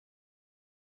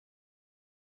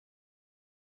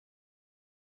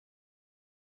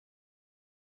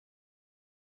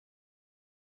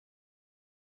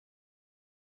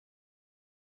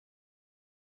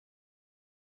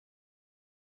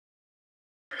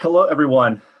Hello,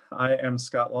 everyone. I am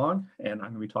Scott Long, and I'm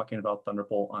going to be talking about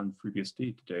Thunderbolt on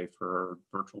FreeBSD today for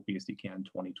virtual BSDCan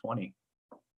 2020.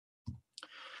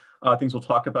 Things we'll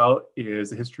talk about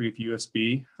is the history of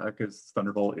USB, because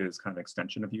Thunderbolt is kind of an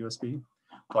extension of USB.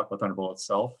 Talk about Thunderbolt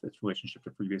itself, its relationship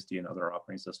to FreeBSD and other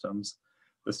operating systems,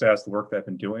 the status of the work that I've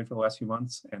been doing for the last few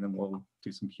months, and then we'll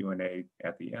do some Q&A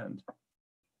at the end.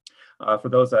 For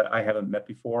those that I haven't met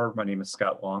before, my name is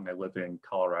Scott Long. I live in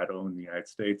Colorado in the United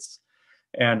States.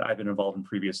 And I've been involved in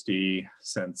FreeBSD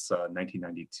since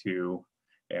 1992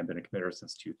 and been a committer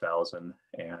since 2000,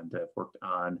 and have worked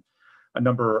on a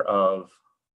number of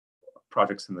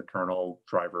projects in the kernel,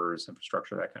 drivers,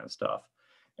 infrastructure, that kind of stuff.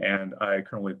 And I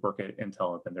currently work at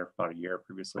Intel. I've been there for about a year.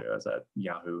 Previously, I was at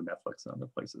Yahoo, Netflix, and other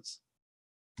places.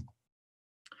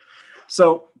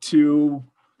 So to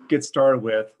get started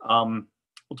with,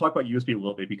 we'll talk about USB a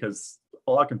little bit because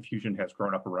a lot of confusion has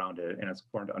grown up around it, and it's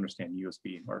important to understand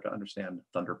USB in order to understand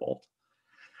Thunderbolt.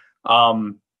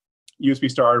 USB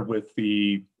started with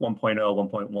the 1.0,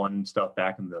 1.1 stuff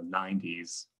back in the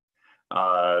 90s.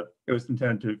 It was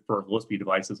intended for low-speed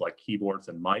devices like keyboards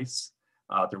and mice.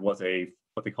 There was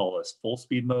what they call a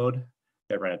full-speed mode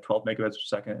that ran at 12 megabits per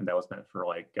second, and that was meant for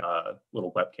like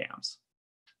little webcams.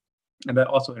 And that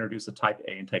also introduced the Type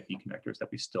A and Type B connectors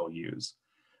that we still use.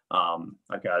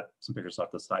 I've got some pictures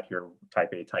off the side here,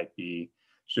 Type A, Type B.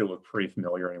 Should look pretty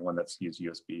familiar. Anyone that's used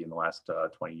USB in the last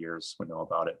 20 years would know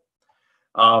about it.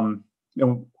 USB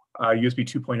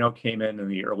 2.0 came in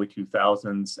the early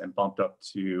 2000s and bumped up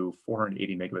to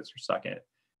 480 megabits per second. It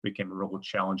became a real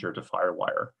challenger to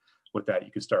FireWire. With that,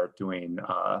 you could start doing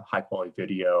high quality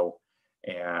video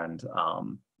and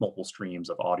multiple streams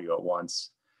of audio at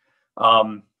once.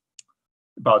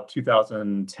 About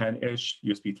 2010-ish,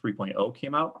 USB 3.0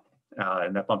 came out,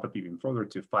 and that bumped up even further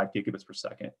to 5 gigabits per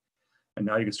second. And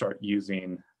now you can start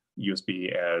using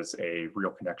USB as a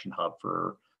real connection hub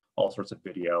for all sorts of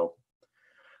video.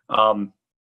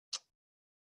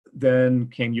 Then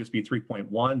came USB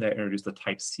 3.1 that introduced the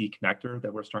Type-C connector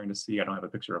that we're starting to see. I don't have a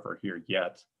picture of her here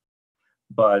yet,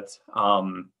 but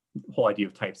the whole idea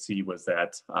of Type-C was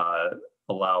that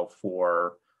allow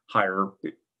for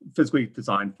physically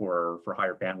designed for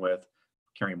higher bandwidth,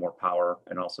 carrying more power,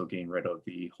 and also getting rid of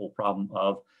the whole problem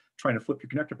of trying to flip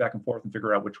your connector back and forth and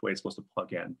figure out which way it's supposed to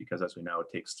plug in, because as we know, it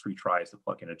takes 3 tries to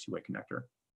plug in a 2-way connector.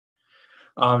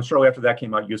 Shortly after that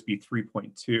came out USB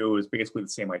 3.2. It was basically the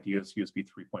same idea as USB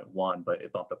 3.1, but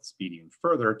it bumped up the speed even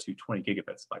further to 20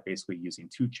 gigabits by basically using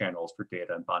 2 channels for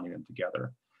data and bonding them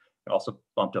together. It also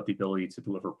bumped up the ability to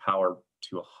deliver power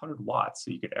to 100 watts,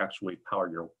 so you could actually power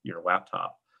your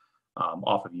laptop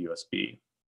off of USB.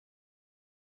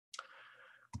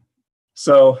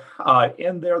 So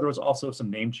in there was also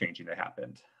some name changing that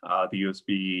happened. The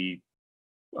USB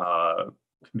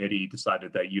committee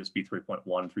decided that USB 3.1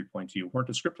 and 3.2 weren't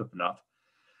descriptive enough,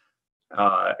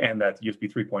 and that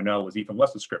USB 3.0 was even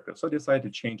less descriptive. So they decided to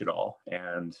change it all,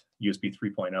 and USB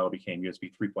 3.0 became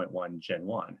USB 3.1 Gen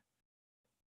 1.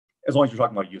 As long as you're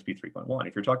talking about USB 3.1.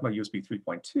 If you're talking about USB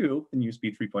 3.2, then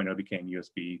USB 3.0 became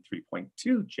USB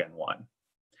 3.2 Gen 1.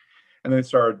 And then they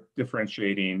started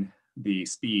differentiating the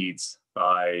speeds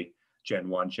by Gen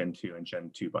 1, Gen 2, and Gen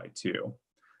 2 by 2.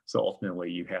 So ultimately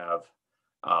you have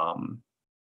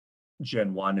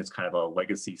Gen 1 is kind of a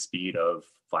legacy speed of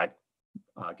 5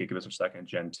 gigabits per second.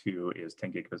 Gen 2 is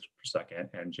 10 gigabits per second.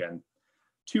 And Gen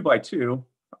 2 by 2,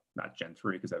 not Gen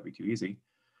 3 because that would be too easy,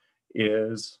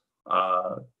 is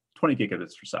 20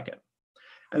 gigabits per second.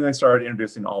 And then I started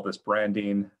introducing all this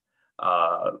branding,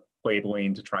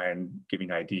 labeling to try and give you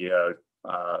an idea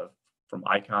from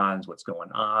icons, what's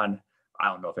going on. I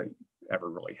don't know if it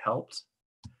ever really helped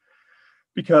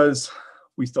because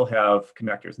we still have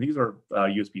connectors. And these are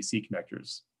USB-C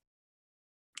connectors.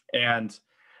 And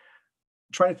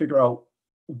trying to figure out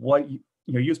what,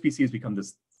 USB-C has become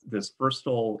this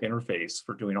versatile interface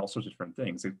for doing all sorts of different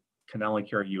things. It can not only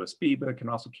carry USB, but it can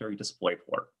also carry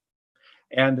DisplayPort.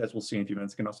 And as we'll see in a few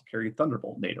minutes, it can also carry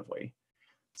Thunderbolt natively.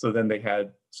 So then the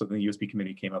USB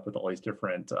committee came up with all these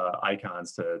different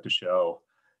icons to show,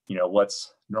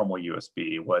 what's normal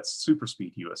USB, what's super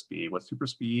speed USB, what's super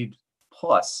speed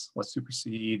plus, what's super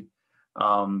speed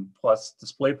plus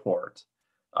DisplayPort,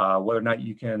 whether or not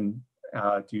you can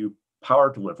do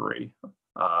power delivery,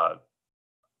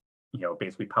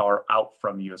 basically power out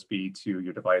from USB to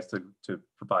your device to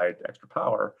provide extra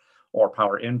power, or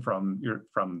power in from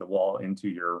the wall into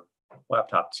your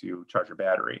laptop to charge your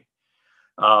battery.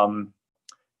 And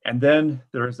then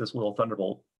there is this little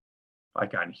Thunderbolt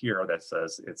icon here that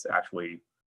says it's actually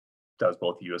does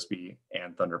both USB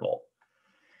and Thunderbolt.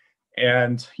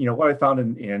 And what I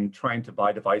found in trying to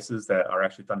buy devices that are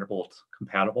actually Thunderbolt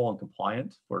compatible and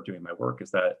compliant for doing my work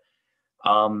is that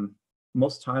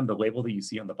most of the time the label that you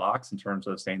see on the box in terms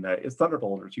of saying that it's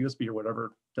Thunderbolt or it's USB or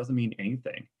whatever doesn't mean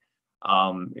anything.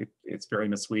 It's very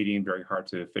misleading, very hard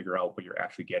to figure out what you're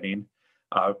actually getting.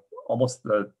 Almost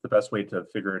the best way to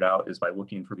figure it out is by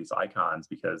looking for these icons,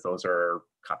 because those are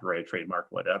copyrighted, trademark,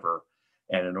 whatever.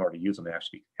 And in order to use them, it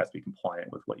actually has to be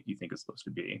compliant with what you think it's supposed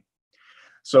to be.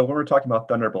 So when we're talking about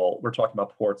Thunderbolt, we're talking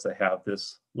about ports that have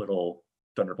this little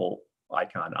Thunderbolt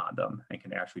icon on them and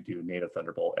can actually do native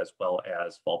Thunderbolt as well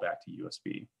as fall back to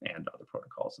USB and other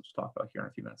protocols, which we'll talk about here in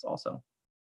a few minutes also.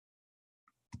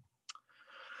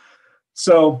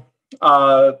 So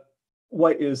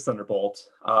what is Thunderbolt?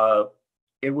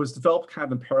 It was developed kind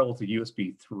of in parallel to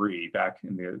USB 3 back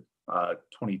in the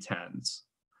 2010s,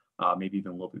 maybe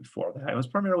even a little bit before that. It was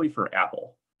primarily for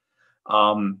Apple.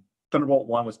 Thunderbolt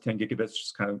 1 was 10 gigabits,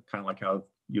 just kind of like how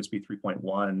USB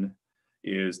 3.1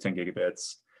 is 10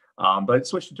 gigabits. But it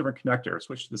switched to different connectors,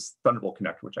 switched to this Thunderbolt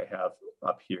connector, which I have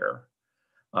up here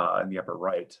in the upper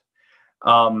right.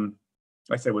 Like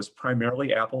I said, it was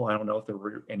primarily Apple. I don't know if there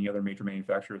were any other major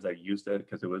manufacturers that used it,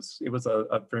 because it was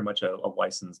a very much a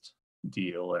licensed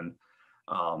deal, and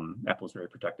Apple was very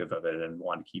protective of it and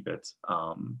wanted to keep it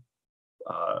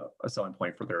a selling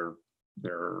point for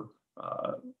their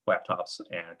laptops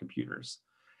and computers.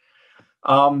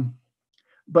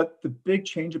 But the big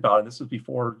change about it, this was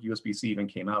before USB-C even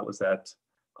came out, was that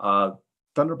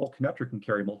Thunderbolt connector can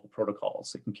carry multiple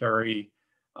protocols. It can carry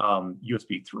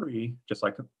USB 3, just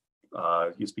like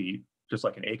USB, just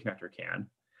like an A connector can.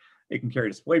 It can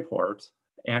carry DisplayPort,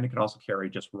 and it can also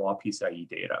carry just raw PCIe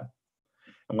data.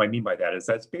 And what I mean by that is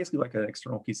that's basically like an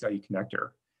external PCIe connector.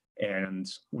 And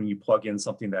when you plug in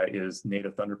something that is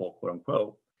native Thunderbolt, quote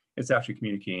unquote, it's actually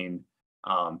communicating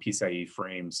PCIe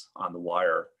frames on the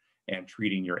wire and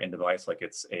treating your end device like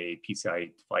it's a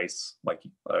PCIe device, like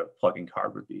a plug-in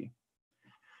card would be.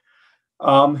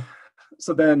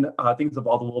 So then things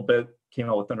evolved a little bit, came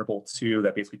out with Thunderbolt 2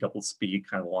 that basically doubled speed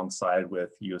kind of alongside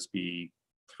with USB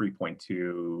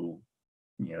 3.2,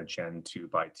 Gen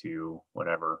 2x2,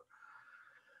 whatever.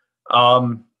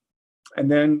 And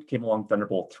then came along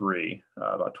Thunderbolt 3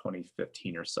 about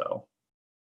 2015 or so.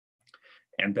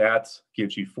 And that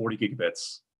gives you 40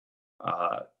 gigabits.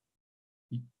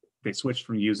 They switched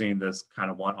from using this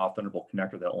kind of one-off Thunderbolt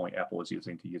connector that only Apple was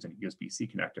using to using a USB-C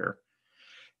connector.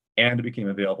 And it became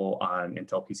available on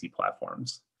Intel PC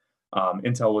platforms.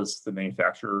 Intel was the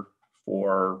manufacturer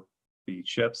for the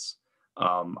chips.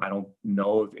 I don't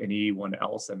know of anyone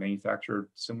else that manufactured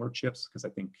similar chips, because I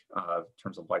think in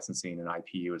terms of licensing and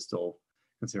IP, it was still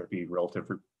considered to be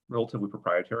relatively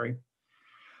proprietary.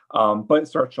 But it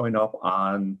started showing up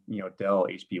on Dell,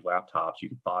 HP laptops. You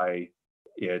could buy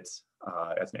it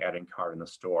as an add-in card in the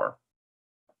store.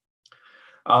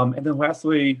 And then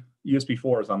lastly, USB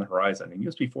 4 is on the horizon, and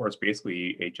USB 4 is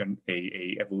basically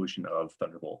a evolution of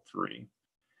Thunderbolt 3,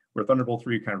 where Thunderbolt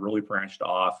 3 kind of really branched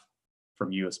off from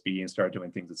USB and started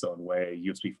doing things its own way.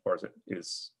 USB 4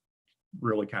 is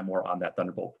really kind of more on that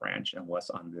Thunderbolt branch and less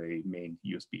on the main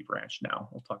USB branch now.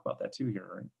 We'll talk about that too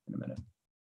here in a minute.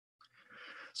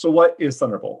 So what is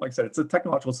Thunderbolt? Like I said, it's a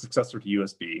technological successor to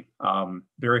USB.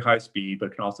 Very high speed, but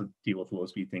it can also deal with low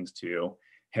speed things too.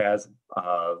 Has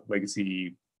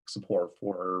legacy support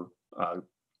for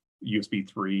USB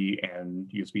 3 and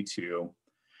USB 2.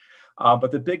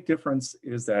 But the big difference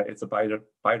is that it's a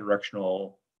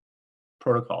bidirectional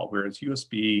protocol, whereas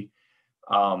USB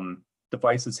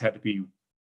devices had to be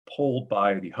pulled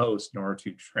by the host in order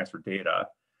to transfer data.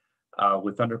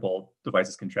 With Thunderbolt,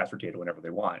 devices can transfer data whenever they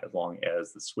want, as long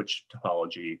as the switch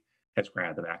topology has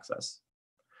granted them access.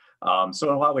 So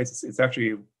in a lot of ways, it's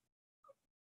actually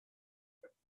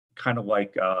kind of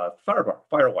like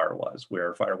FireWire was,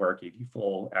 where FireWire gave you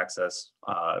full access,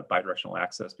 bidirectional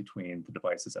access between the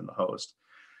devices and the host.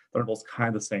 Thunderbolt's kind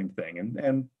of the same thing,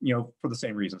 and for the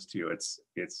same reasons too.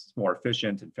 It's more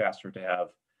efficient and faster to have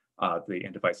the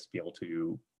end devices be able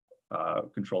to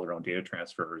control their own data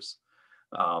transfers.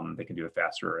 They can do it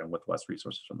faster and with less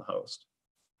resources from the host.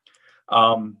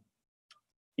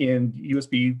 In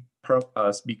USB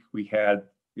speak, we had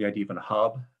the idea of a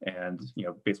hub, and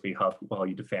basically a hub allow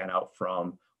you to fan out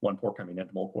from one port coming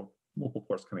into multiple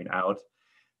ports coming out,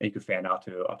 and you could fan out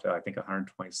to up to I think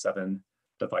 127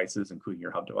 devices, including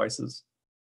your hub devices.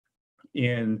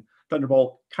 In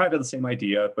Thunderbolt, kind of had the same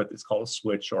idea, but it's called a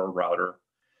switch or a router.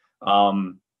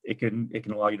 It can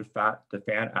allow you to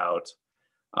fan out.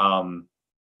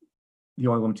 The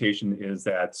only limitation is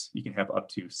that you can have up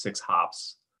to 6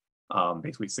 hops,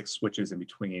 basically 6 switches in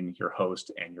between your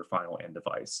host and your final end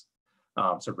device.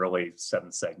 So really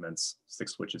 7 segments,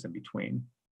 6 switches in between.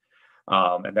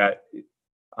 And that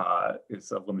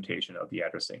is a limitation of the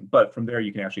addressing. But from there,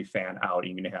 you can actually fan out.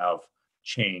 You can have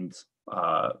chained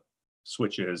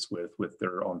switches with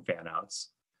their own fan outs.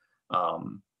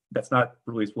 That's not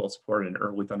really as well supported in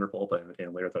early Thunderbolt, but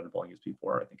in later Thunderbolt and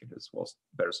USB4, I think it is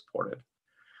better supported.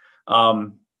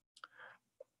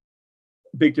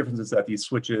 Big difference is that these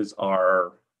switches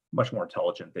are much more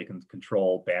intelligent. They can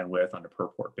control bandwidth on a per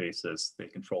port basis. They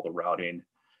control the routing.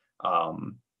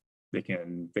 They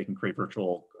can create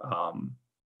virtual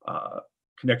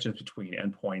connections between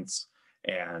endpoints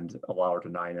and allow or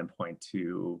deny an endpoint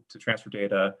to transfer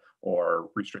data or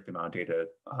restrict the amount of data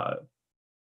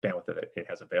bandwidth that it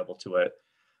has available to it,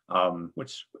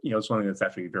 which is something that's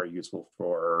actually very useful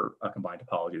for combined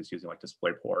topologies using like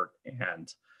DisplayPort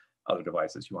and other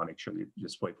devices. You want to make sure the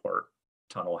DisplayPort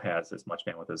tunnel has as much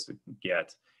bandwidth as it can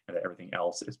get, and that everything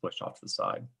else is pushed off to the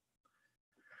side.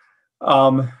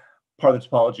 Part of the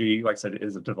topology, like I said,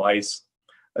 is a device.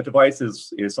 A device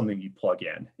is something you plug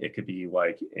in. It could be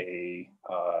like a,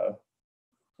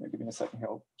 give me a second here,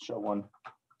 I'll show one.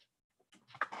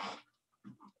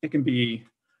 It can be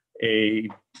a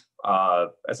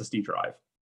SSD drive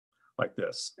like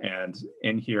this. And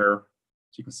in here,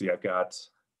 as you can see, I've got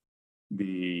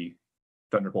the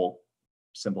Thunderbolt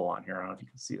symbol on here. I don't know if you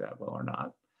can see that well or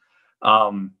not.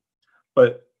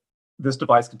 But this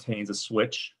device contains a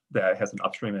switch that has an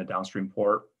upstream and a downstream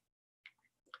port.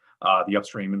 The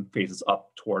upstream faces up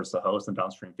towards the host and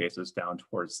downstream faces down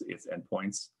towards its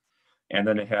endpoints. And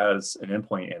then it has an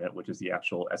endpoint in it, which is the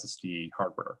actual SSD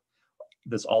hardware.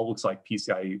 This all looks like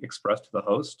PCIe Express to the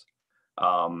host.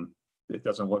 It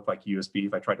doesn't look like USB.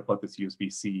 If I tried to plug this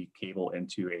USB-C cable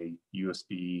into a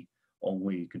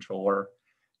USB-only controller,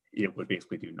 it would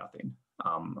basically do nothing.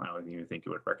 I don't even think it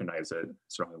would recognize it.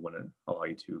 Certainly wouldn't allow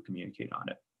you to communicate on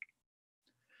it.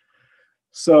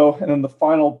 So, and then the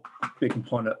final big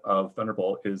component of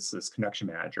Thunderbolt is this connection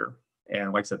manager.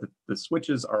 And like I said, the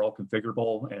switches are all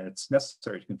configurable, and it's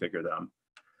necessary to configure them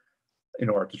in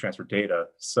order to transfer data.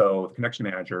 So the connection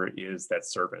manager is that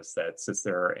service that sits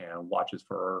there and watches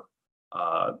for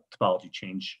topology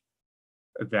change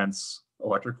events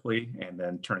electrically, and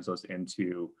then turns those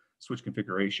into switch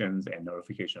configurations and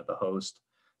notification of the host,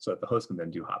 so that the host can then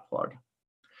do hotplug.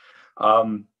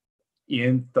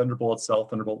 In Thunderbolt itself,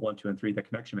 Thunderbolt 1, 2, and 3, the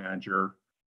connection manager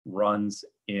runs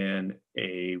in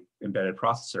a embedded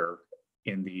processor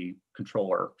in the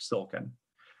controller silicon.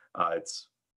 It's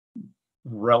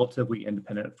relatively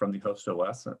independent from the host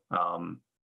OS.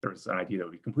 There was an idea that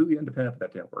would be completely independent, but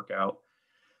that didn't work out.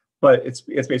 But it's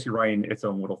basically running its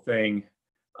own little thing.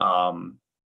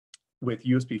 With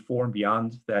USB 4 and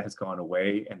beyond, that has gone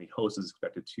away, and the host is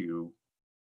expected to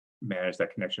manage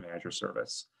that connection manager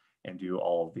service and do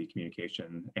all of the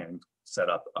communication and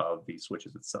setup of the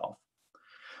switches itself.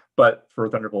 But for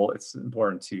Thunderbolt, it's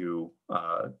important to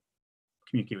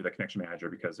communicate with the connection manager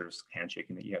because there's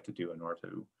handshaking that you have to do in order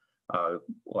to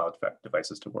allow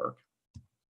devices to work.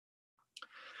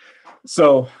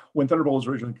 So when Thunderbolt was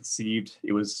originally conceived,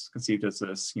 it was conceived as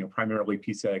this, primarily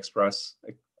PCI Express,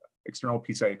 external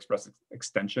PCI Express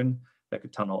extension that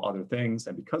could tunnel other things.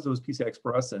 And because it was PCI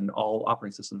Express and all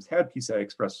operating systems had PCI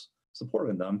Express support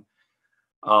in them,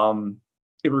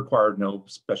 it required no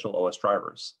special OS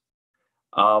drivers.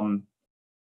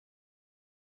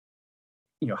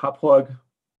 Hotplug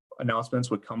announcements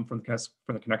would come from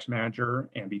the connection manager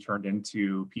and be turned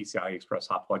into PCI Express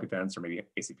hotplug events or maybe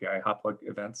ACPI hotplug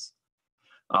events,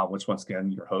 which once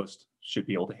again, your host should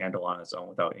be able to handle on its own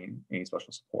without any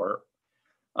special support.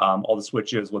 All the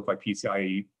switches look like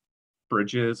PCIe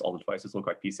bridges. All the devices look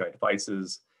like PCI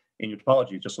devices. And your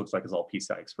topology just looks like it's all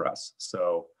PCI Express.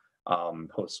 So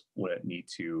hosts wouldn't need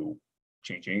to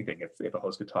change anything. If a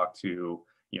host could talk to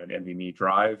an NVMe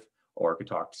drive, or could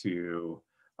talk to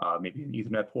maybe an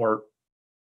Ethernet port,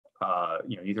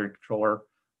 Ethernet controller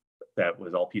that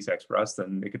was all PCI Express,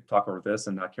 then they could talk over this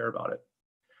and not care about it.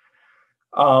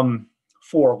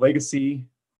 For legacy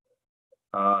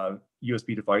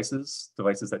USB devices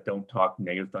that don't talk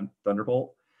native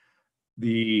Thunderbolt,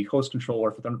 the host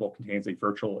controller for Thunderbolt contains a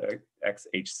virtual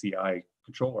XHCI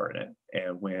controller in it.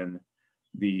 And when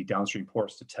the downstream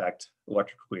ports detect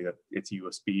electrically that it's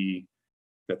USB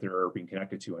that they're being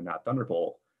connected to and not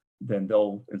Thunderbolt, then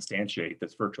they'll instantiate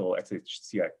this virtual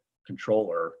XHCI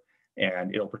controller,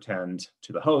 and it'll pretend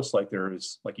to the host like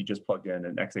you just plugged in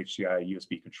an XHCI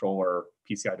USB controller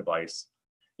PCI device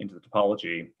into the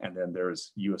topology, and then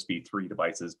there's USB 3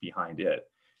 devices behind it.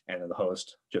 And then the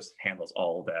host just handles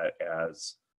all of that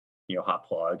as hot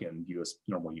plug and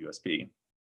normal USB.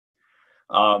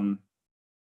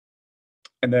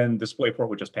 And then DisplayPort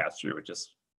would just pass through. It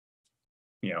just,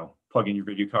 plug in your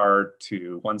video card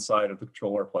to one side of the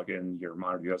controller, plug in your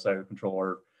monitor to the other side of the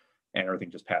controller, and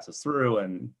everything just passes through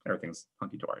and everything's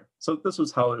hunky-dory. So this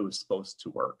was how it was supposed to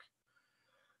work.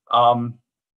 The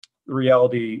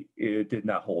reality, it did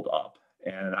not hold up.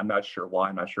 And I'm not sure why.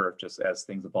 I'm not sure if just as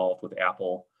things evolved with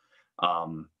Apple,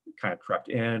 kind of crept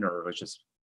in, or it was just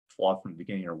flawed from the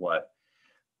beginning or what.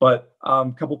 But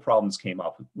a couple problems came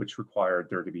up which required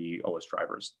there to be OS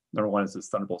drivers. Number one is this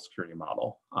Thunderbolt security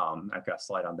model. I've got a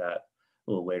slide on that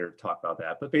a little later to talk about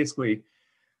that. But basically,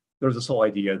 there's this whole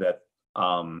idea that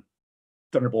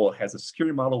Thunderbolt has a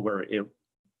security model where it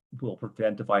will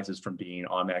prevent devices from being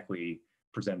automatically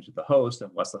presented to the host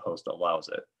unless the host allows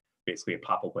it. Basically, a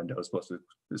pop-up window is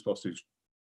supposed to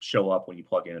show up when you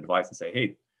plug in a device and say,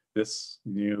 hey, this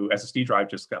new SSD drive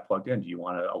just got plugged in. Do you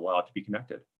want to allow it to be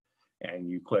connected? And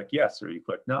you click yes, or you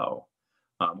click no.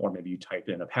 Or maybe you type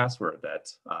in a password that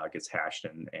gets hashed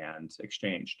and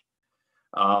exchanged.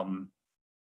 In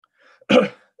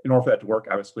order for that to work,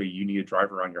 obviously, you need a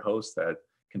driver on your host that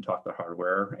can talk to the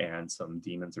hardware and some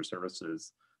daemons or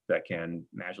services that can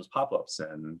manage those pop-ups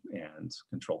and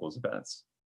control those events.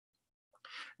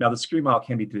 Now, the security model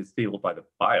can be disabled by the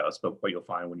BIOS, but what you'll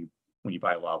find when you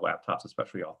buy a lot of laptops,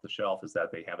 especially off the shelf, is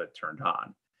that they have it turned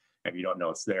on. If you don't know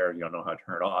it's there, you don't know how to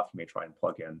turn it off, you may try and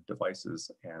plug in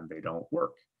devices and they don't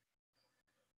work.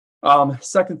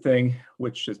 Second thing,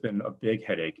 which has been a big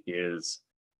headache, is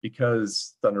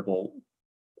because Thunderbolt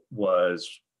was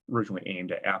originally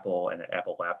aimed at Apple and at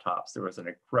Apple laptops, there was an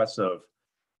aggressive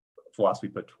philosophy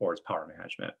put towards power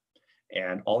management.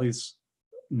 And all these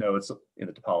nodes in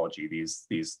the topology, these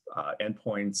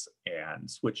endpoints and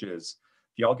switches,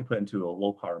 they all get put into a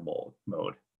low power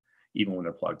mode, even when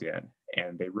they're plugged in.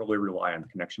 And they really rely on the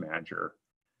connection manager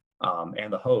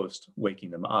and the host waking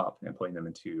them up and putting them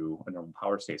into a normal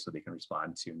power state so they can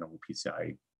respond to normal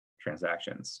PCIe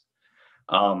transactions.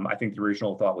 I think the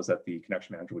original thought was that the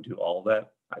connection manager would do all of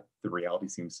that. The reality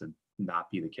seems to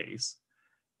not be the case.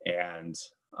 And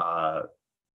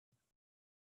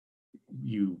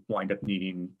you wind up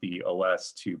needing the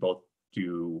OS to both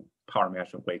do power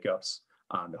management wake-ups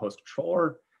on the host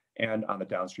controller and on the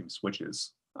downstream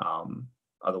switches.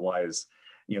 Otherwise,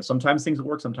 sometimes things will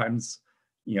work. Sometimes,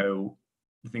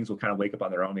 things will kind of wake up on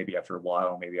their own, maybe after a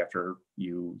while, maybe after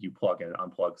you plug and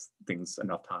unplug things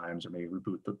enough times, or maybe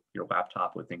reboot your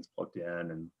laptop with things plugged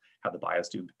in and have the BIOS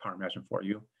do power management for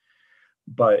you.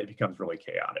 But it becomes really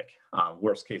chaotic.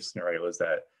 Worst case scenario is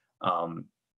that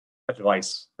a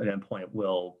device, an endpoint,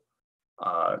 will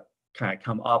kind of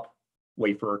come up,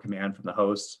 wait for a command from the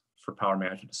host for power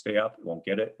management to stay up. It won't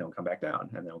get it. It'll come back down,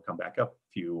 and then it'll come back up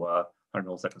a few 100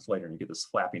 milliseconds later, and you get this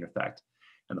flapping effect.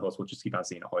 And the host will just keep on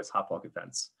seeing all these hotplug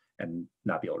events and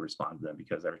not be able to respond to them,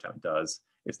 because every time it does,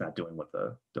 it's not doing what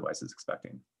the device is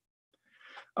expecting.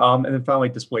 And then finally,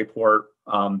 DisplayPort.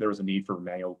 There was a need for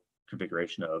manual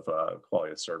configuration of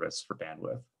quality of service for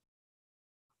bandwidth.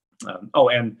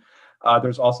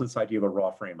 There's also this idea of a raw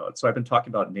frame mode. So I've been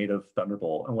talking about native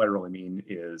Thunderbolt, and what I really mean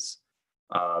is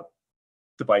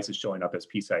devices showing up as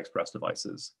PCI Express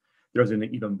devices. There's an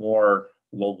even more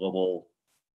low-level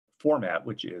format,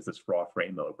 which is this raw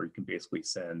frame mode, where you can basically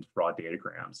send raw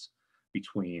datagrams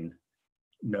between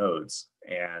nodes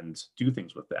and do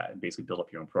things with that and basically build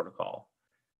up your own protocol.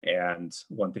 And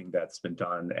one thing that's been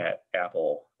done at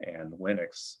Apple and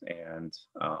Linux, and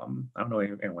I don't know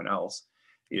anyone else,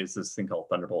 is this thing called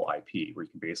Thunderbolt IP, where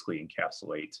you can basically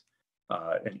encapsulate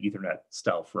an Ethernet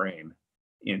style frame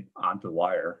onto the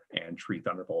wire and treat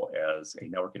Thunderbolt as a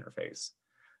network interface.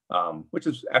 Which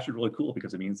is actually really cool,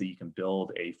 because it means that you can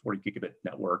build a 40 gigabit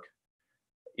network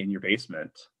in your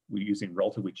basement using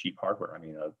relatively cheap hardware. I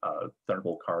mean, a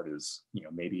Thunderbolt card is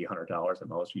maybe $100 at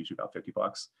most, usually about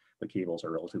 $50. The cables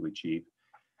are relatively cheap,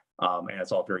 and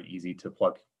it's all very easy to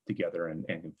plug together and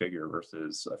configure.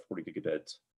 Versus a 40 gigabit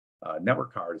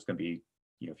network card is going to be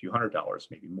a few $100,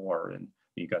 maybe more, and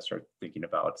you got to start thinking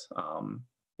about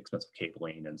expensive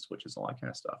cabling and switches and all that kind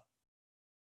of stuff.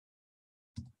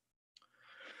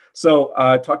 So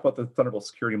talk about the Thunderbolt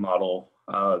security model,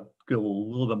 go a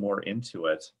little bit more into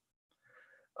it.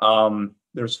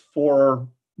 There's 4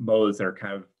 modes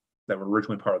that were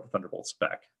originally part of the Thunderbolt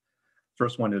spec.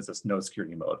 First one is this node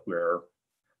security mode, where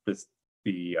once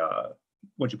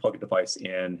you plug a device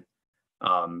in,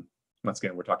 once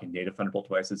again, we're talking native Thunderbolt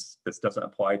devices. This doesn't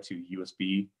apply to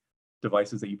USB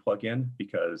devices that you plug in,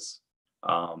 because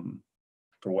for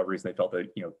whatever reason they felt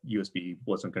that USB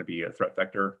wasn't going to be a threat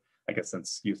vector. I guess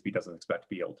since USB doesn't expect to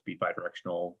be able to be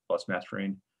bidirectional bus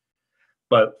mastering.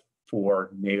 But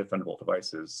for native Thunderbolt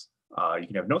devices, you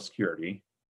can have no security,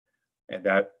 and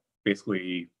that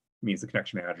basically means the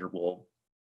connection manager will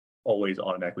always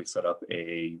automatically set up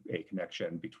a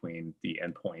connection between the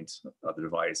endpoint of the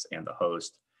device and the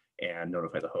host and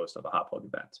notify the host of a hotplug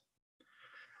event.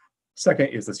 Second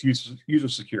is this user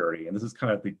security, and this was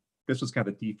kind of the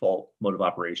default mode of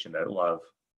operation that a lot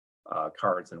of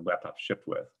cards and laptops shipped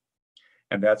with.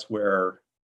 And that's where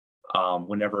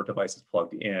whenever a device is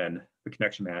plugged in, the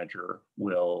connection manager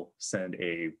will send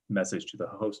a message to the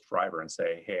host driver and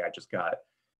say, hey, I just got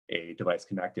a device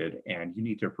connected and you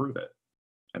need to approve it.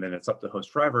 And then it's up to the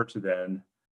host driver to then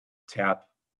tap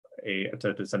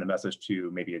to send a message to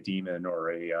maybe a daemon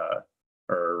or a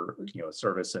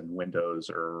service in Windows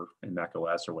or in Mac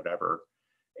OS or whatever,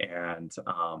 and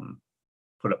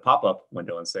put a pop-up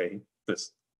window and say,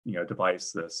 this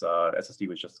device, this SSD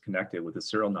was just connected with the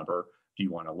serial number. Do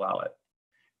you want to allow it?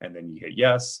 And then you hit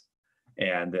yes,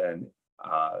 and then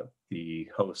the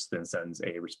host then sends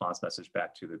a response message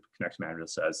back to the connection manager that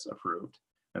says approved,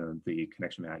 and then the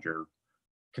connection manager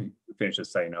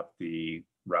finishes setting up the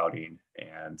routing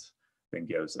and then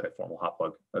gives a formal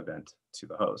hotplug event to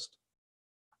the host.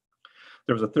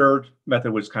 There was a third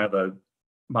method, which is kind of a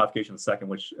modification of the second,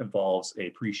 which involves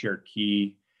a pre-shared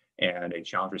key and a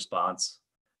challenge response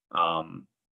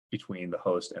between the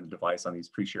host and the device on these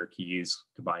pre-shared keys,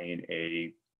 combining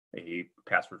a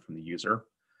password from the user.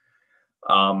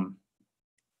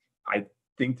 I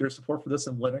think there's support for this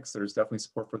in Linux. There's definitely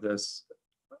support for this.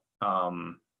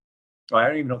 I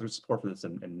don't even know if there's support for this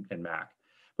in Mac.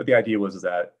 But the idea was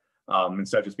that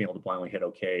instead of just being able to blindly hit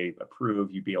OK,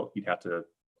 approve, you'd have to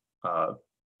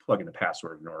plug in the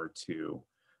password in order to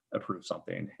approve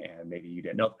something. And maybe you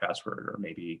didn't know the password, or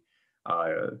maybe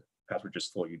password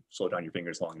just slow down your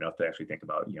fingers long enough to actually think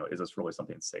about, is this really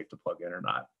something that's safe to plug in or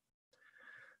not?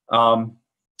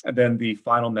 And then the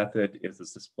final method is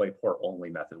this DisplayPort only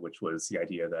method, which was the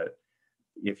idea that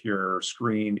if your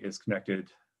screen is connected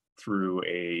through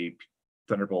a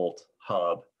Thunderbolt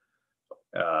hub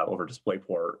over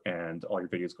DisplayPort and all your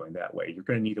videos going that way, you're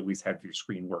going to need to at least have your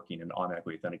screen working and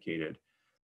automatically authenticated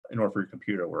in order for your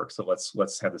computer to work. So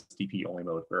let's have this DP only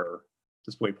mode where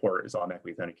DisplayPort is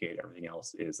automatically authenticated. Everything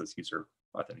else is this user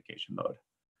authentication mode.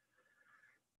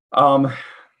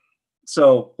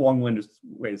 So long-winded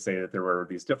way to say that there were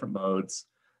these different modes.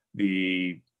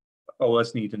 The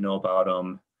OS need to know about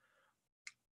them,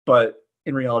 but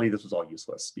in reality, this was all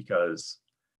useless because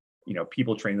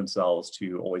people train themselves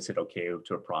to always hit OK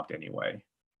to a prompt anyway.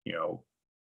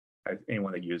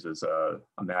 Anyone that uses a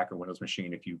Mac or Windows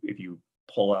machine, if you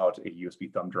pull out a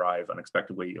USB thumb drive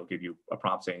unexpectedly, it'll give you a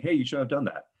prompt saying, "Hey, you shouldn't have done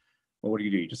that." Well, what do?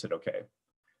 You just hit OK.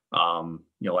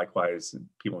 Likewise,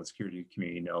 people in the security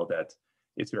community know that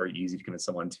it's very easy to convince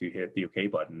someone to hit the OK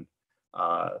button,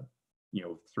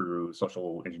 through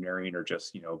social engineering, or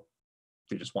just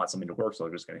they just want something to work, so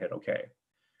they're just going to hit OK.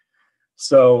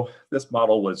 So this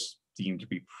model was deemed to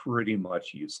be pretty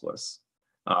much useless.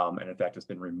 And in fact, it's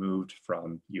been removed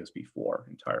from USB 4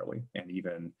 entirely. And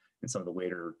even in some of the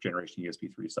later generation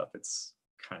USB 3 stuff, it's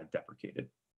kind of deprecated.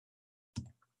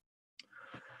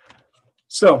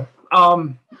 So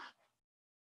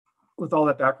with all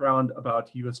that background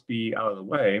about USB out of the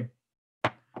way,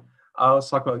 let's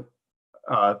talk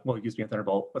about USB and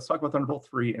Thunderbolt. Let's talk about Thunderbolt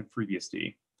 3 and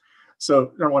FreeBSD.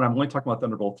 So number one, I'm only talking about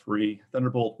Thunderbolt 3.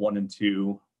 Thunderbolt 1 and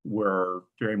 2 were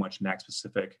very much Mac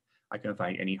specific. I couldn't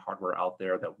find any hardware out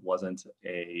there that wasn't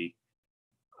a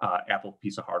Apple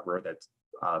piece of hardware that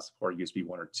supported USB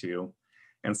 1 or 2.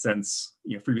 And since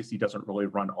FreeBSD doesn't really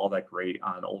run all that great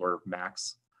on older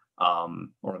Macs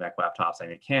or Mac laptops, I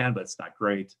mean it can, but it's not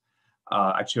great.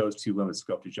 I chose to limit the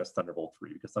scope to just Thunderbolt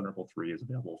 3 because Thunderbolt 3 is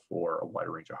available for a wide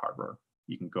range of hardware.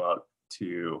 You can go out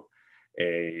to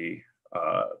a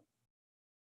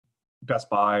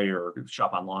Best Buy or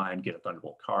shop online, get a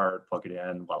Thunderbolt card, plug it in.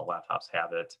 A lot of laptops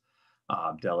have it.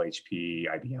 Dell, HP,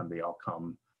 IBM, they all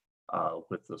come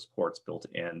with those ports built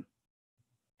in.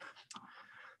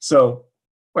 So,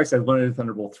 like I said, limited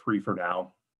Thunderbolt 3 for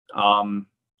now. I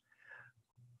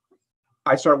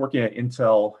started working at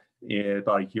Intel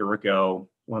about a year ago.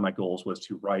 One of my goals was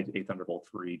to write a Thunderbolt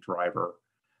 3 driver.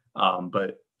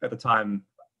 But at the time,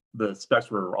 the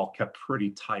specs were all kept pretty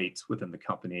tight within the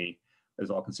company. It was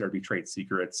all considered to be trade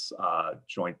secrets,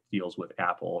 joint deals with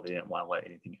Apple. They didn't want to let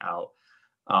anything out.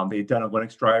 They'd done a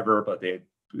Linux driver, but they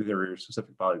were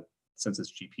specific about it. Since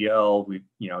it's GPL,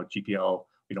 GPL,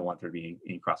 we don't want there to be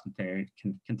any cross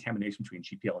contamination between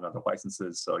GPL and other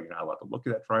licenses, so you're not allowed to look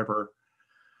at that driver.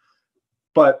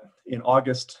 But in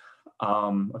August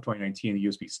of 2019, the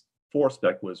USB 4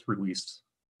 spec was released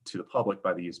to the public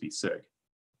by the USB SIG,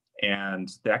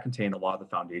 and that contained a lot of the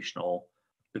foundational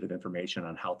bit of information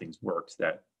on how things worked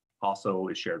that also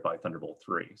is shared by Thunderbolt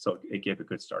 3. So it gave a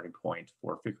good starting point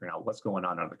for figuring out what's going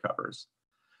on under the covers.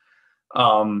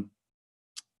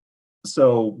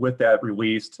 So with that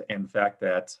released and the fact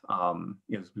that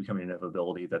it was becoming an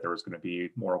inevitability that there was going to be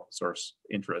more open source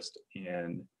interest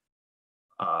in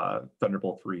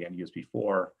Thunderbolt 3 and USB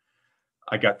 4,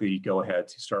 I got the go-ahead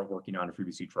to start working on a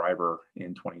FreeBSD driver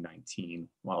in 2019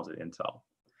 while I was at Intel.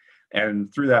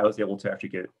 And through that, I was able to actually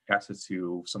get access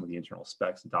to some of the internal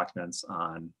specs and documents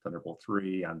on Thunderbolt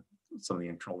 3, on some of the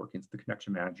internal workings of the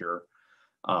connection manager,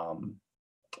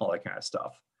 all that kind of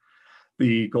stuff.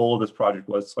 The goal of this project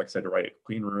was, like I said, to write a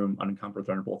clean room, unencumbered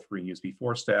Thunderbolt 3 and USB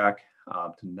 4 stack,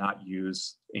 to not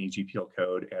use any GPL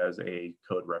code as a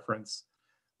code reference,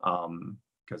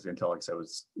 because Intel, like I said,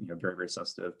 was very, very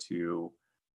sensitive to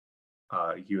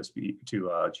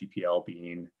GPL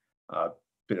being a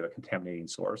bit of a contaminating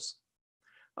source.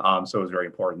 So it was very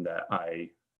important that I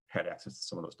had access to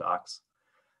some of those docs.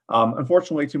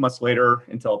 Unfortunately, 2 months later,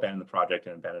 Intel abandoned the project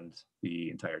and abandoned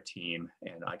the entire team,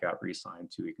 and I got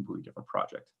reassigned to a completely different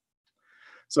project.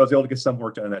 So I was able to get some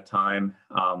work done in that time.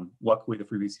 Luckily, the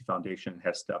FreeBSD Foundation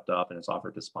has stepped up and has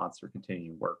offered to sponsor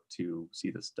continuing work to see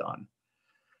this done.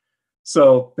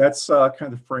 So that's kind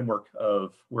of the framework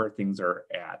of where things are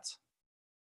at.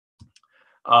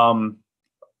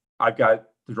 I've got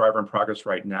the driver in progress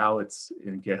right now. It's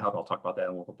in GitHub. I'll talk about that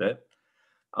in a little bit.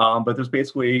 But there's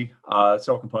basically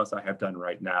several components I have done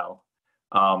right now.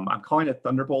 I'm calling it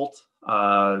Thunderbolt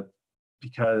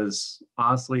because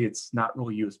honestly, it's not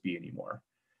really USB anymore.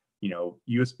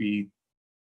 USB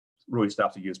really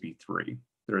stops at USB 3.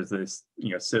 There's this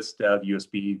sysdev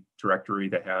USB directory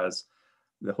that has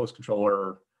the host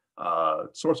controller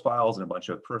source files and a bunch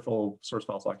of peripheral source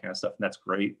files, all that kind of stuff, and that's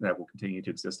great. And that will continue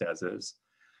to exist as is.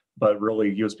 But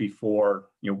really, USB 4,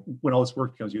 when all this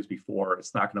work becomes USB 4,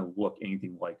 it's not going to look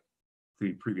anything like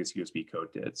the previous USB code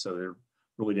did. So it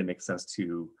really didn't make sense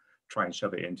to try and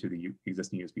shove it into the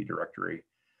existing USB directory.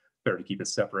 Better to keep it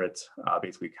separate,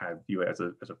 basically kind of view it as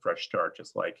a fresh start,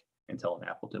 just like Intel and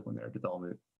Apple did when they're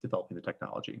developing the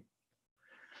technology.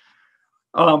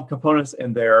 Components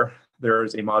in there,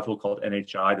 there's a module called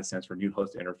NHI that stands for New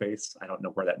Host Interface. I don't know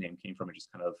where that name came from. It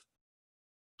just kind of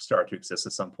started to exist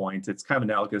at some point. It's kind of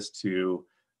analogous to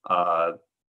OHCI,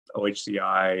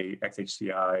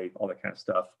 XHCI, all that kind of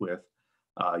stuff with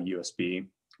USB,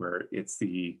 where it's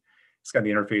kind of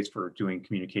the interface for doing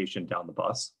communication down the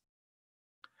bus.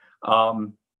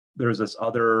 There's this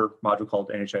other module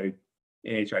called NHI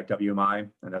WMI,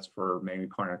 and that's for manual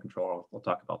corner control. We'll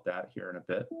talk about that here in a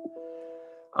bit.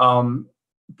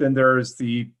 Then there's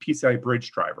the PCIe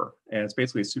bridge driver, and it's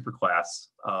basically a superclass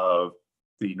of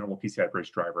the normal PCIe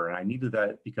bridge driver. And I needed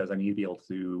that because I need to be able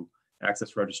to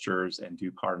access registers and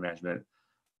do power management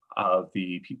of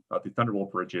the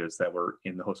Thunderbolt bridges that were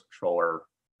in the host controller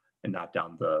and not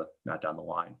down the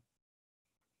line.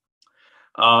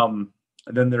 And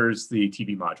then there's the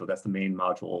TB module. That's the main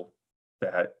module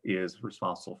that is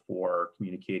responsible for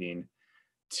communicating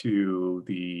to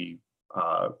the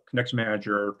connection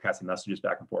manager, passing messages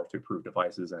back and forth to approved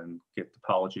devices and get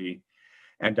topology.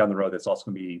 And down the road, that's also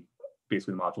going to be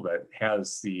basically the module that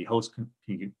has the host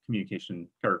communication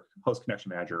or host connection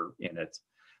manager in it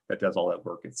that does all that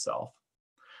work itself.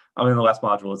 And the last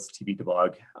module is TB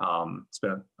debug.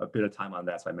 Spent a bit of time on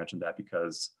that, so I mentioned that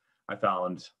because I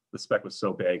found the spec was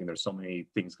so big and there's so many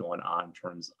things going on in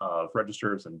terms of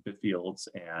registers and bit fields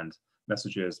and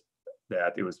messages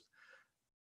that it was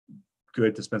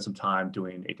good to spend some time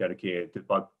doing a dedicated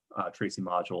debug tracing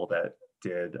module that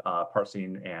did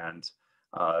parsing and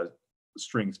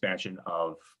string expansion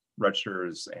of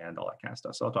registers and all that kind of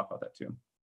stuff. So I'll talk about that too.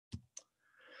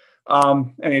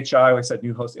 NHI, like I said,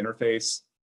 new host interface.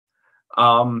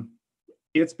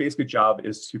 Its basic job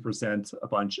is to present a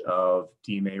bunch of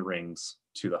DMA rings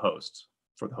to the host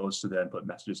for the host to then put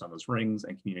messages on those rings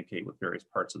and communicate with various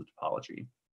parts of the topology.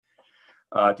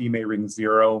 DMA ring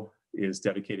 0 is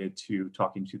dedicated to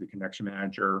talking to the connection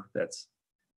manager that's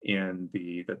in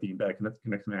the embedded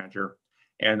connection manager,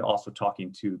 and also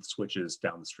talking to the switches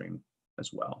down the stream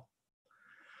as well.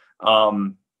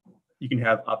 You can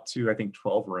have up to, I think,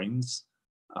 12 rings,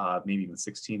 maybe even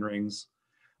 16 rings.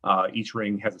 Each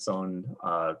ring has its own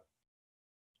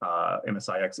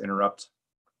MSIX interrupt.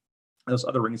 Those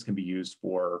other rings can be used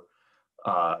for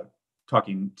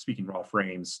speaking raw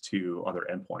frames to other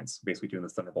endpoints, basically doing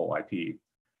this Thunderbolt IP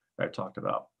that I talked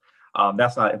about.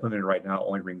 That's not implemented right now.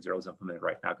 Only ring 0 is implemented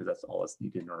right now because that's all that's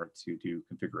needed in order to do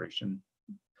configuration.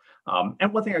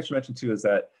 And one thing I should mention too is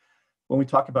that when we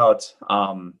talk about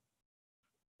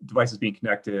devices being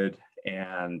connected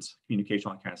and communication,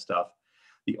 all that kind of stuff,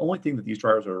 the only thing that these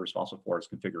drivers are responsible for is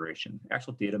configuration.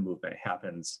 Actual data movement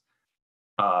happens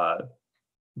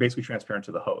basically transparent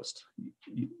to the host.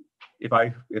 If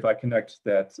I connect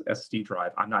that SSD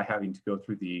drive, I'm not having to go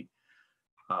through the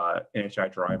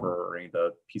NHI driver or any of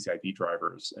the PCIe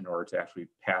drivers in order to actually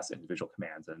pass individual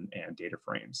commands and data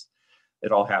frames.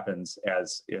 It all happens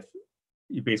as if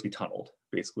you basically tunneled.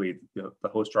 Basically, the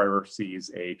host driver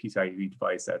sees a PCIe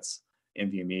device that's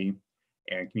NVMe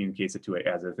and communicates it to it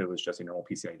as if it was just a normal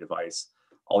PCIe device.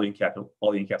 All the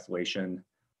encapsulation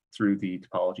through the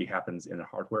topology happens in the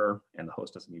hardware, and the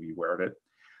host doesn't need to be aware of it.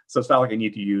 So it's not like I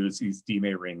need to use these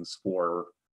DMA rings for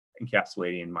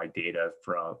encapsulating my data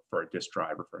for a disk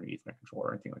drive or for an Ethernet controller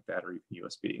or anything like that, or even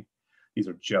USB. These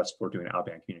are just for doing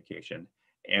outbound communication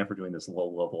and for doing this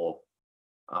low-level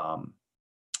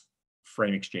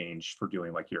frame exchange for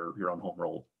doing like your own home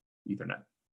rolled Ethernet.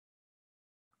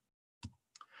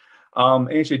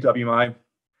 NHA WMI.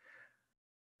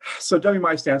 So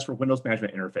WMI stands for Windows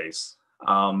Management Interface.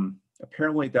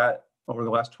 Apparently that over the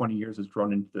last 20 years has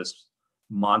grown into this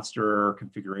monster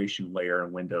configuration layer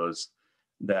in Windows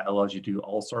that allows you to do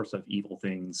all sorts of evil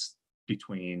things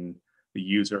between the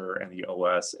user and the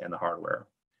OS and the hardware.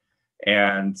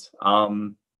 And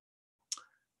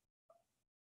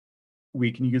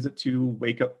we can use it to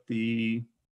wake up the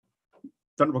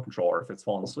Thunderbolt controller if it's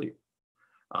fallen asleep,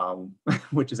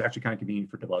 which is actually kind of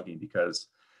convenient for debugging because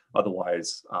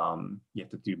otherwise you have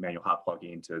to do manual hot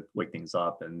plugging to wake things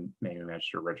up and manually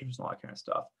manage your registers and all that kind of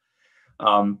stuff.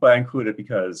 But I include it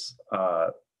because,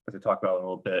 as I talked about in a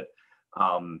little bit,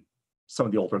 some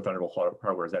of the older Thunderbolt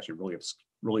hardware is actually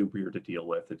really weird to deal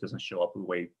with. It doesn't show up the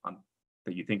way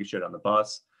that you think it should on the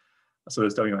bus. So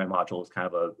this WMI module is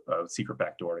kind of a secret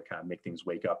backdoor to kind of make things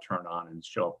wake up, turn on, and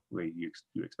show up the way you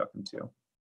expect them to.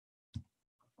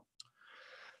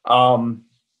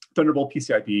 Thunderbolt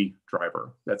PCIe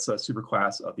driver. That's a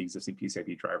superclass of the existing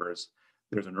PCIe drivers.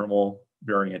 There's a normal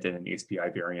variant and an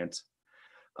ASPI variant.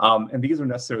 And these are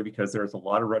necessary because there's a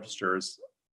lot of registers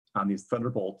on these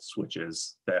Thunderbolt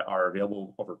switches that are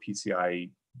available over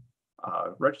PCIe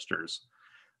registers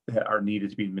that are needed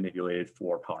to be manipulated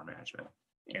for power management.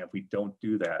 And if we don't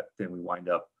do that, then we wind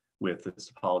up with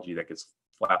this topology that gets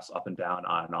flaps up and down,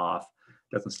 on and off,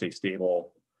 doesn't stay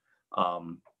stable.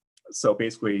 So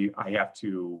basically, I have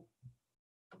to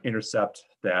intercept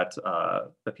that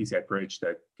the PCI bridge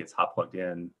that gets hot plugged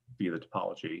in via the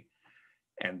topology,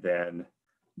 and then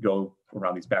go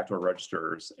around these backdoor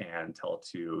registers and tell it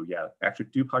to, yeah, actually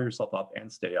do power yourself up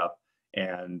and stay up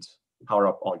and power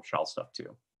up all your child stuff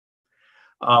too.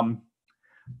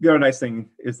 The other nice thing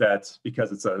is that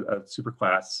because it's a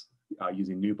superclass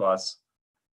using NuBus,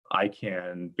 I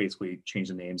can basically change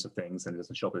the names of things and it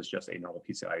doesn't show up as just a normal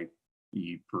PCIe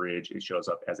bridge. It shows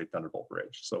up as a Thunderbolt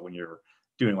bridge. So when you're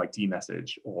doing like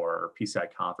dmessage or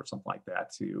PCI conf or something like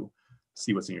that to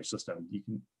see what's in your system, you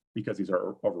can, because these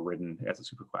are overridden as a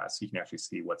superclass, you can actually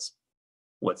see what's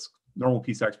normal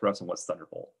PCI Express and what's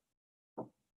Thunderbolt.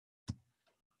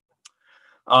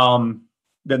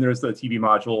 Then there's the TV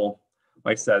module.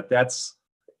 Like I said,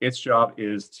 its job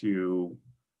is to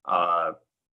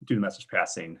do the message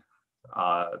passing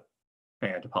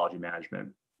and topology management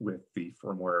with the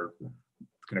firmware,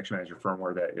 connection manager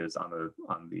firmware that is on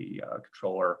the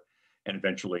controller, and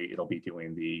eventually it'll be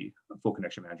doing the full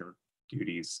connection manager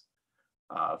duties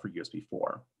for USB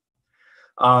 4.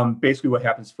 Basically, what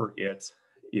happens for it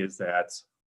is that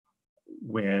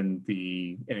when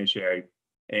the NHI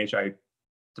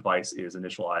device is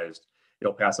initialized,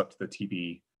 it'll pass up to the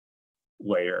TB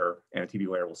layer, and the TB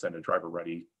layer will send a driver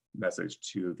ready message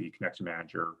to the connection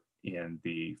manager in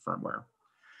the firmware.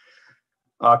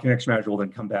 Connection manager will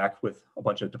then come back with a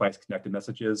bunch of device connected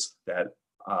messages that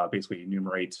basically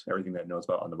enumerate everything that it knows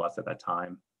about on the bus at that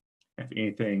time. And if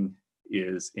anything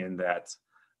is in that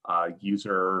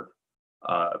user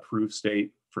approved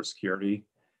state for security,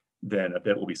 then a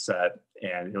bit will be set,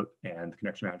 and the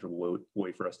connection manager will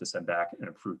wait for us to send back an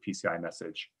approved PCI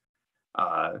message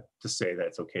to say that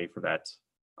it's okay for that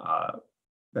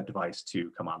device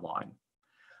to come online.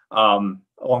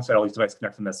 Alongside all these device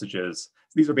connected messages,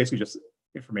 these are basically just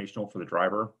informational for the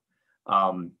driver.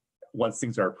 Once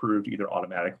things are approved, either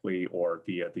automatically or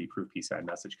via the approved PCI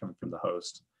message coming from the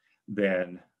host,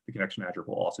 then the connection manager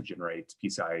will also generate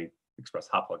PCI Express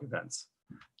hot plug events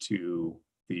to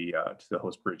the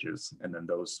host bridges, and then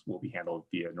those will be handled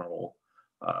via normal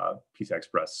PCI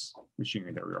Express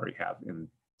machinery that we already have in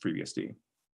FreeBSD.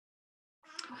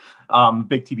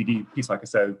 Big TBD piece, like I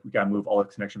said, we got to move all the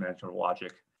connection management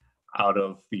logic out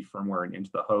of the firmware and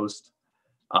into the host.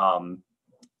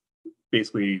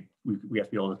 Basically, we have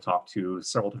to be able to talk to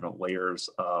several different layers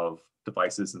of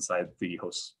devices inside the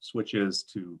host switches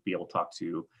to be able to talk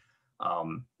to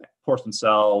ports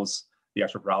themselves, the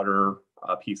actual router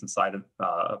piece inside of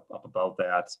up above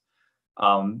that.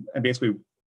 And basically,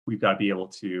 we've got to be able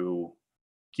to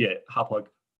get hotplug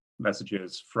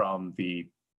messages from the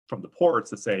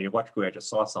ports that say electrically I just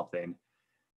saw something,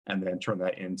 and then turn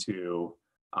that into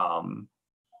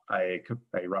a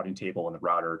routing table in the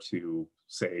router to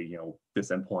say, you know,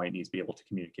 this endpoint needs to be able to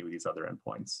communicate with these other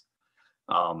endpoints.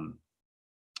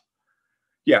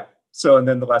 Yeah. So, and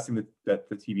then the last thing that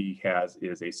the TV has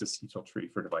is a sysdetail tree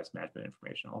for device management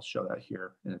information. I'll show that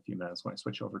here in a few minutes when I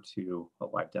switch over to a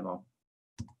live demo.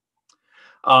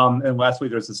 And lastly,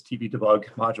 there's this TV debug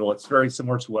module. It's very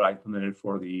similar to what I implemented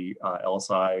for the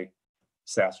LSI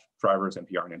SAS drivers,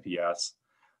 NPR and NPS.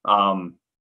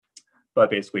 But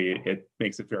basically, it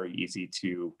makes it very easy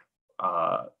to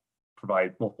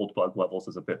provide multiple debug levels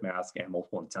as a bit mask and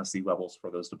multiple intensity levels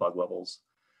for those debug levels.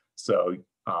 So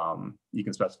you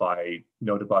can specify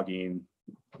no debugging,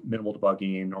 minimal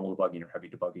debugging, normal debugging, or heavy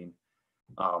debugging.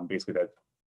 Basically,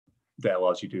 that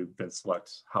allows you to then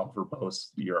select how verbose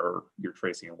your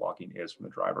tracing and logging is from the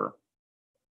driver.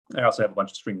 I also have a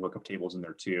bunch of string lookup tables in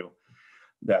there too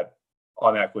that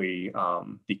automatically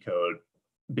decode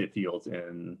bit fields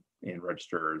in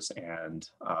registers and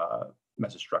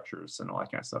message structures and all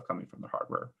that kind of stuff coming from the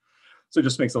hardware. So it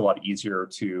just makes it a lot easier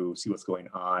to see what's going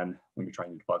on when you're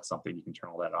trying to debug something. You can turn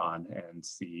all that on and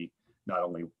see not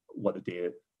only what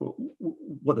the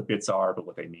bits are, but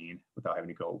what they mean without having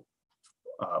to go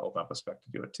open up a spec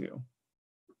to do it too.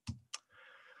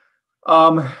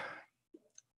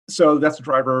 So that's the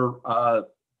driver.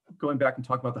 Going back and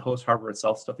talking about the host hardware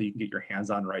itself, stuff that you can get your hands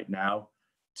on right now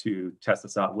to test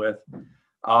this out with.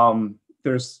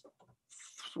 There's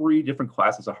 3 different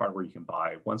classes of hardware you can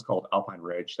buy. One's called Alpine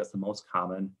Ridge. That's the most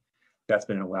common. That's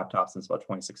been in a laptop since about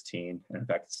 2016. And in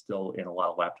fact, it's still in a lot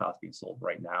of laptops being sold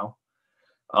right now.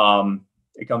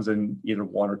 It comes in either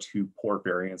 1 or 2 port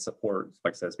variants. The port,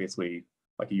 like I said, is basically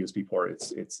like a USB port. It's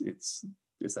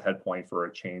the head point for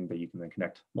a chain that you can then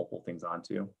connect multiple things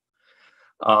onto.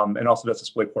 And also does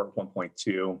DisplayPort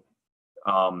 1.2.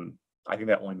 I think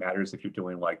that only matters if you're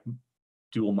doing like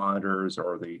dual monitors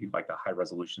or the high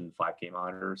resolution 5K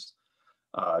monitors.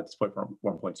 DisplayPort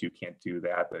 1.2 can't do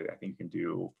that, but I think you can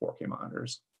do 4K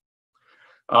monitors.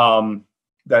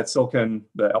 That silicon,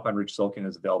 the Alpine Ridge silicon,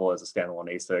 is available as a standalone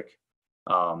ASIC.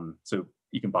 So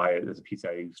you can buy it as a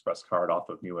PCIe Express card off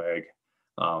of Newegg.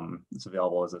 It's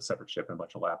available as a separate chip in a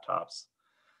bunch of laptops.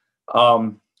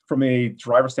 From a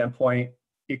driver standpoint,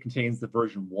 it contains the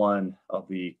version 1 of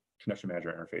the connection manager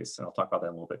interface, and I'll talk about that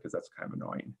in a little bit because that's kind of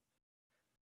annoying.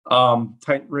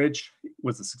 Titan Ridge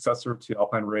was the successor to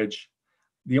Alpine Ridge.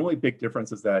 The only big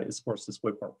difference is that it supports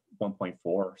DisplayPort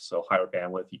 1.4, so higher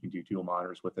bandwidth. You can do dual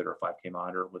monitors with it or 5K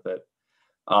monitor with it.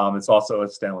 It's also a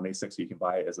standalone ASIC, so you can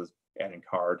buy it as an add-in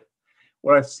card.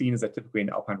 What I've seen is that typically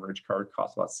an Alpine Ridge card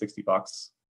costs about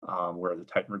 $60, where the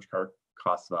Titan Ridge card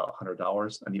costs about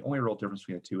 $100. And the only real difference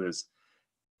between the two is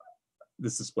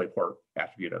this DisplayPort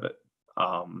attribute of it.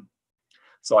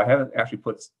 So I haven't actually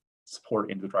put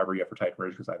support into the driver yet for Titan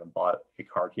Ridge because I haven't bought a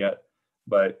card yet.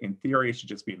 But in theory, it should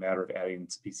just be a matter of adding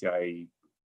some PCI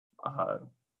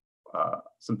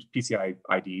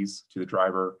IDs to the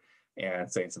driver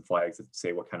and setting some flags that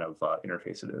say what kind of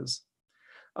interface it is.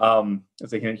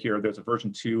 As a hint here, there's a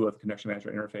version 2 of the connection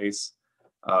manager interface,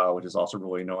 which is also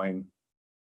really annoying.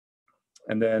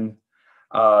 And then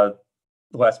the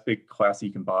last big class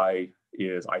you can buy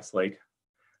is Ice Lake.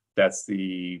 That's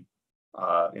the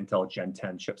Intel Gen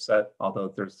 10 chipset,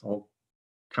 although there's a whole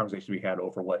conversation we had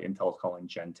over what Intel is calling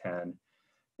Gen 10.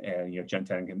 And Gen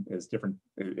 10 is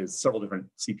several different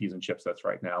CPUs and chipsets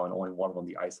right now, and only one of them,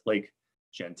 the Ice Lake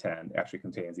Gen 10, actually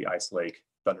contains the Ice Lake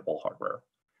Thunderbolt hardware.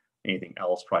 Anything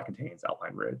else probably contains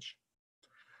Alpine Ridge.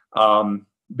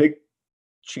 Big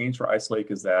change for Ice Lake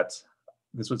is that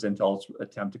this was Intel's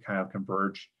attempt to kind of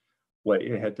converge what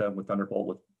it had done with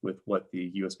Thunderbolt with what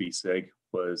the USB SIG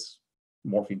was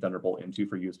morphing Thunderbolt into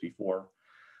for USB 4.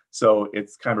 So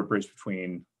it's kind of a bridge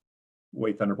between the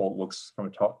way Thunderbolt looks from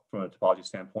a topology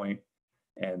standpoint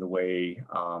and the way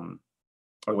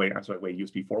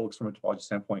USB 4 looks from a topology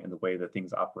standpoint and the way that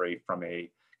things operate from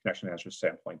a connection manager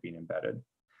standpoint being embedded.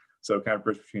 So kind of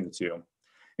bridge between the two.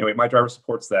 Anyway, my driver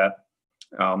supports that.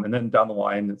 And then down the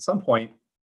line, at some point,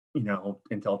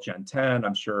 Intel Gen 10,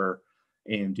 I'm sure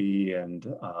AMD and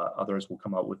others will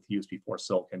come out with USB 4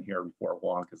 silicon here before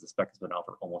long because the spec has been out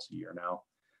for almost a year now.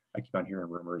 I keep on hearing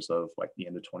rumors of like the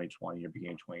end of 2020 or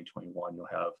beginning of 2021, you'll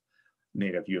have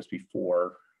native USB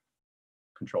 4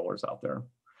 controllers out there.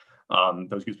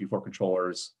 Those USB 4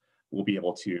 controllers will be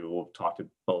able to talk to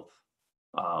both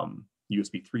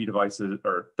USB 3 devices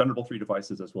or Thunderbolt 3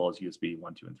 devices, as well as USB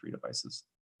 1, 2, and 3 devices.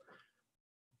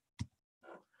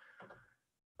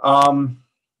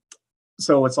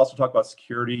 So let's also talk about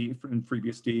security in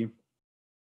FreeBSD.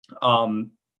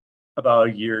 About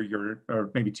a year or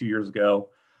maybe 2 years ago,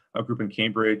 a group in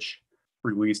Cambridge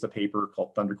released a paper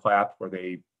called Thunderclap, where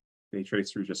they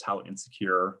trace through just how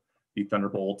insecure the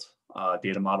Thunderbolt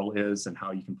data model is and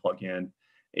how you can plug in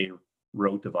a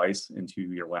rogue device into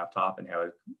your laptop and have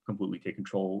it completely take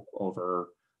control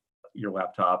over your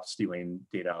laptop, stealing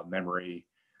data out of memory,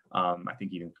 I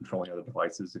think even controlling other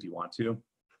devices if you want to.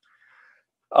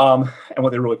 And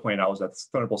what they really pointed out was that the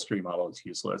Thunderbolt security model is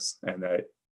useless, and that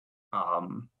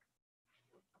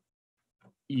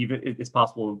even it's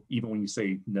possible, even when you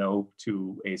say no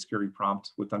to a security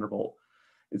prompt with Thunderbolt,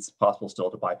 it's possible still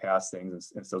to bypass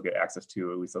things and still get access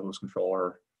to at least the host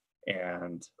controller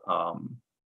and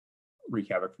wreak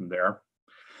havoc from there.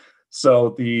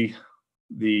 So the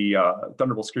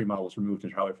Thunderbolt security model was removed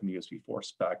entirely from the USB 4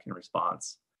 spec in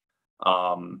response.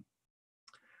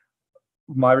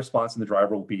 My response in the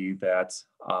driver will be that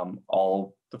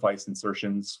all device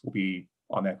insertions will be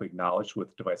automatically acknowledged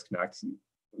with Device Connect.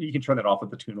 You can turn that off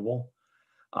with the tunable.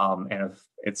 And if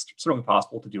it's certainly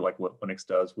possible to do like what Linux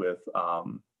does with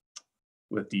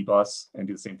dbus and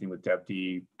do the same thing with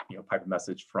devd, pipe a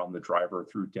message from the driver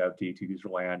through devd to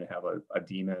userland and have a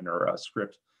daemon or a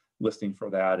script listing for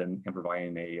that and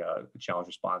providing a challenge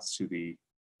response to the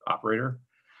operator.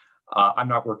 I'm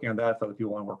not working on that. If other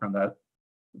people want to work on that,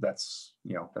 that's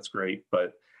great,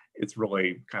 but it's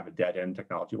really kind of a dead end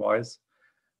technology wise.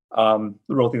 The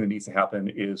real thing that needs to happen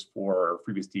is for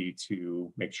FreeBSD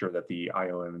to make sure that the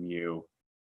IOMMU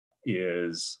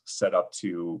is set up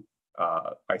to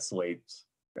isolate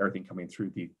everything coming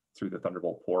through the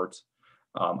Thunderbolt port,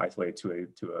 isolate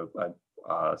to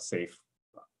a safe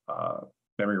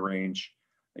memory range,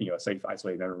 a safe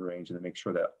isolated memory range, and then make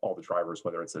sure that all the drivers,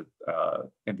 whether it's a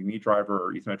NVMe driver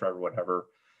or Ethernet driver, whatever,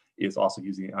 is also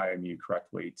using the IOMMU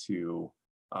correctly to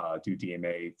do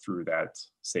DMA through that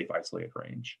safe isolated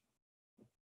range.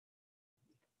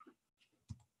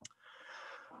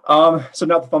 So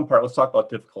now the fun part, let's talk about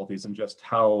difficulties and just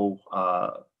how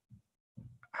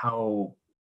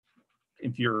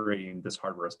infuriating this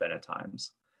hardware has been at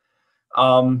times.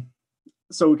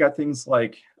 So we got things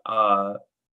like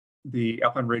the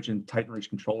Alpine Ridge and Titan Ridge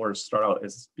controllers start out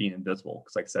as being invisible,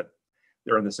 because like I said,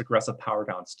 they're in this aggressive power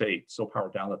down state, so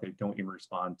powered down that they don't even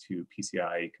respond to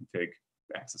PCIe config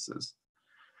accesses.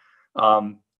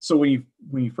 So when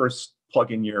you first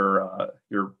plug in your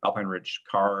Alpine Ridge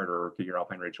card or get your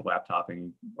Alpine Ridge laptop and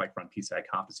you like run PCIe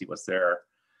conf to see what's there,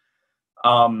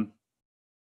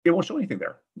 it won't show anything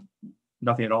there,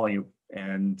 nothing at all,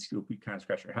 and you'll be kind of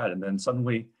scratching your head. And then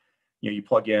suddenly, you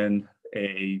plug in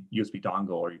a USB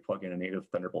dongle or you plug in a native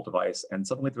Thunderbolt device, and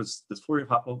suddenly there's this flurry of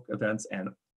hotplug events, and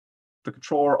the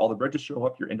controller, all the bridges show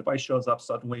up, your in-device shows up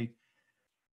suddenly,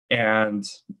 and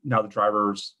now the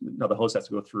host has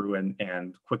to go through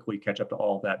and quickly catch up to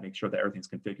all of that, make sure that everything's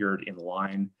configured in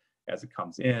line as it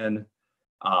comes in.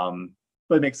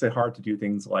 But it makes it hard to do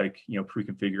things like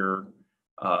pre-configure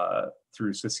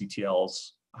through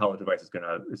sysctls how the device is going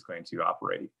to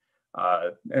operate.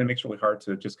 And it makes it really hard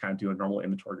to just kind of do a normal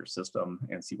inventory of your system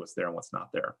and see what's there and what's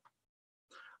not there.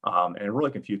 And it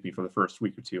really confused me for the first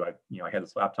week or two. I had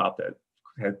this laptop that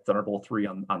had Thunderbolt 3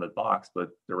 on the box, but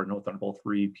there were no Thunderbolt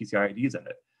 3 PCI IDs in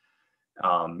it.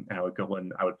 And I would go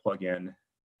and I would plug in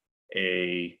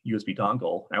a USB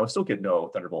dongle, and I would still get no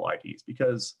Thunderbolt IDs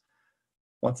because,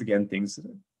 once again, things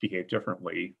behave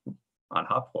differently on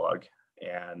hotplug.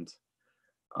 And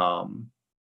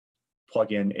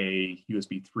plug in a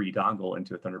USB 3 dongle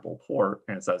into a Thunderbolt port,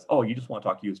 and it says, "Oh, you just want to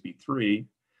talk USB 3.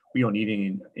 We don't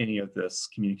need any of this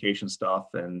communication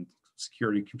stuff and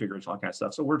security configuration, all that kind of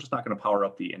stuff. So we're just not going to power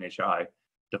up the NHI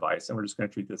device, and we're just going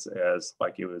to treat this as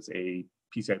like it was a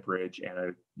PCI bridge and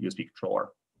a USB controller."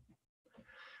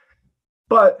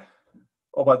 But,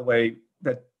 oh, by the way,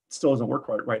 that still doesn't work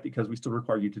quite right, because we still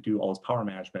require you to do all this power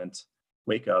management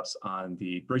wake-ups on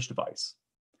the bridge device.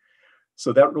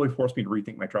 So that really forced me to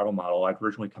rethink my driver model. I'd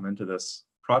originally come into this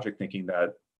project thinking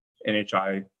that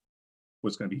NHI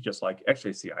was going to be just like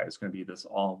XJCI. It's going to be this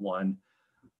all-in-one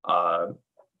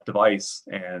device,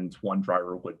 and one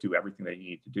driver would do everything they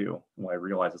need to do. And what I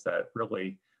realized is that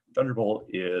really Thunderbolt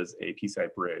is a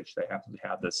PCI bridge. They have to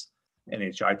have this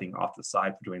NHI thing off the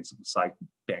side for doing some side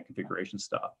band configuration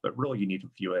stuff. But really you need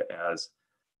to view it as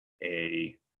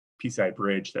a PCI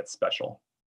bridge that's special.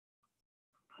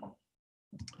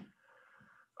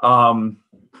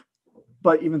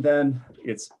 But even then,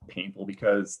 it's painful,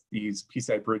 because these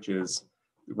PCI bridges,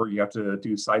 where you have to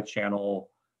do side channel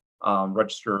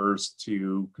registers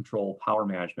to control power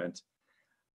management,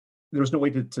 there's no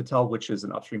way to tell which is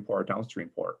an upstream port or downstream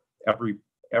port.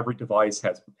 every device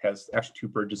has actually two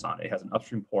bridges on it. It has an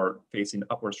upstream port facing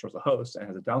upwards towards the host, and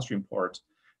has a downstream port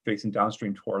facing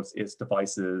downstream towards its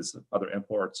devices, other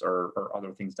imports, or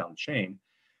other things down the chain.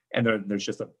 And then there's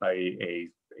just a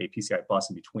PCI bus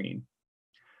in between.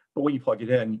 But when you plug it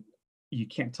in, you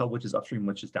can't tell which is upstream,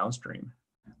 which is downstream,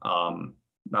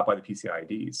 not by the PCI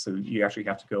IDs. So you actually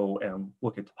have to go and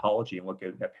look at topology and look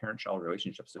at parent-child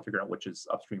relationships to figure out which is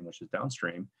upstream, which is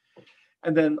downstream,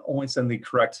 and then only send the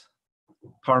correct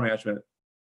power management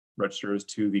registers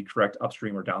to the correct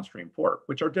upstream or downstream port,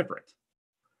 which are different.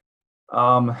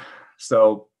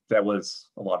 So that was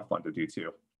a lot of fun to do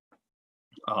too.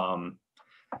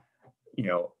 You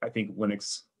know, I think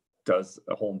Linux does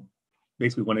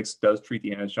basically Linux does treat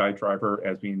the NHI driver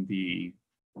as being the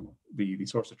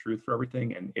source of truth for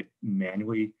everything, and it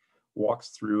manually walks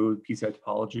through PCI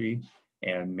topology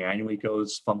and manually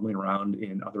goes fumbling around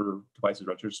in other devices'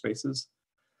 register spaces.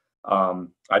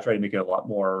 I try to make it a lot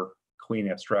more clean,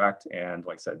 abstract, and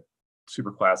like I said,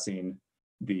 super classing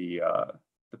the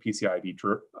PCIe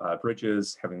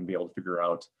bridges, having them be able to figure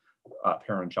out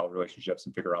parent-child relationships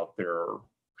and figure out their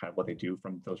kind of what they do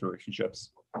from those relationships.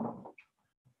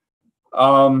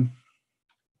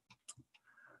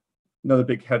 Another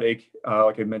big headache,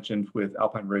 like I mentioned, with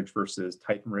Alpine Ridge versus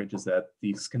Titan Ridge is that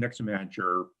the connection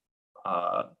manager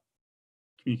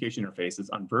communication interface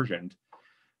is unversioned,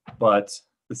 but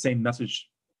the same message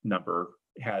number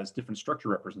has different structure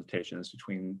representations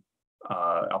between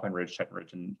Alpine Ridge, Titan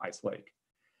Ridge, and Ice Lake.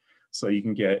 So you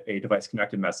can get a device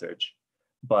connected message,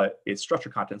 but its structure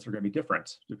contents are going to be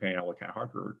different depending on what kind of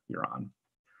hardware you're on.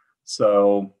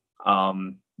 So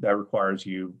that requires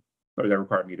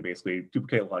me to basically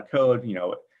duplicate a lot of code. You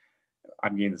know,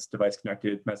 I'm getting this device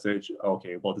connected message.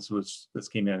 Okay, well, this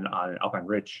came in on an Alpine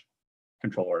Ridge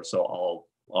controller, so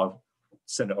I'll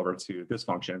send it over to this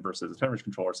function versus the Titan Ridge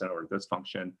controller send it over to this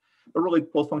function. But really,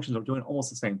 both functions are doing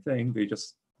almost the same thing. They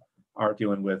just are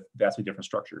dealing with vastly different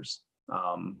structures.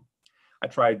 I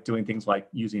tried doing things like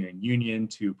using a union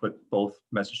to put both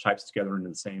message types together into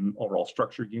the same overall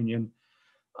structure union.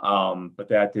 But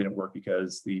that didn't work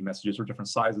because the messages were different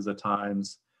sizes at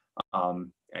times,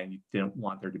 and you didn't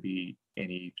want there to be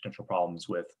any potential problems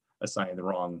with assigning the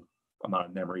wrong amount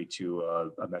of memory to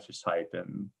a message type,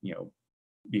 and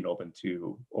being open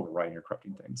to overwriting or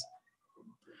corrupting things.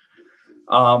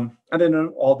 And then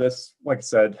all this, like I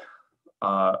said,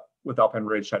 with Alpine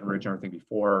Ridge, Titan Ridge, and everything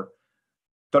before,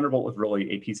 Thunderbolt was really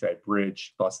a PCI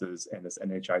bridge, buses, and this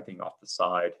NHI thing off the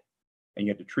side. And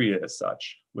you had to treat it as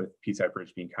such, with PCI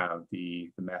bridge being kind of the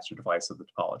master device of the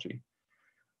topology.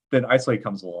 Then Ice Lake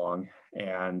comes along,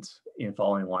 and in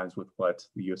following lines with what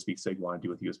the USB SIG wanted to do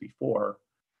with USB 4,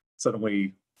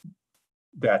 suddenly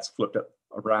that's flipped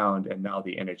around, and now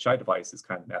the NHI device is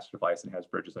kind of the master device and has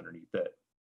bridges underneath it.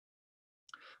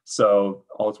 So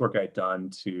all this work I'd done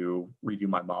to redo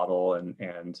my model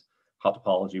and how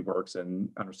topology works and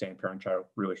understand parent-child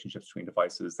relationships between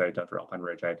devices that I'd done for Alpine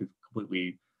Ridge, I had to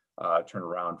completely turn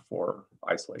around for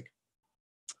Ice Lake.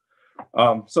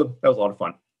 So that was a lot of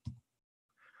fun.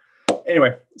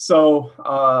 Anyway, so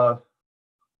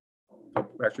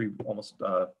we're actually almost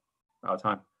out of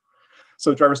time.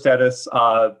 So driver status,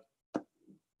 the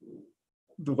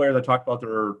layers I talked about,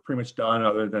 they're pretty much done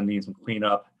other than needing some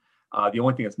cleanup. The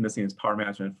only thing that's missing is power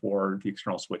management for the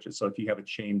external switches. So if you have a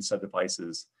chain set of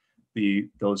devices,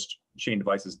 those chain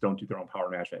devices don't do their own power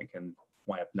management and can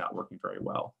wind up not working very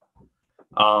well.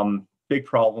 Big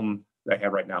problem that I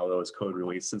have right now, though, is code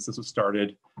release. Since this was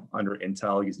started under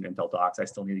Intel using Intel docs, I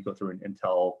still need to go through an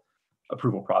Intel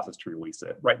approval process to release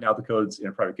it. Right now, the code's in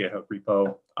a private GitHub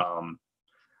repo.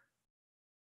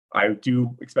 I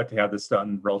do expect to have this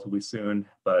done relatively soon,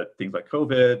 but things like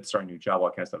COVID, starting a new job, all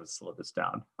that kind of stuff has slowed this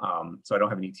down. So I don't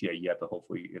have an ETA yet, but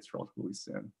hopefully it's relatively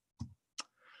soon.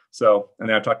 So, and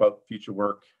then I talk about future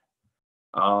work.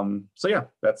 So yeah,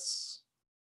 that's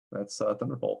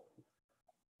Thunderbolt.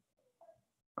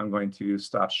 I'm going to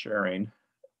stop sharing,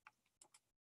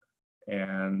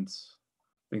 and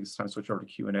I think it's time to switch over to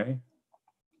Q&A.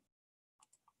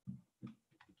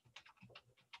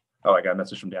 Oh, I got a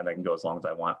message from Dan that I can go as long as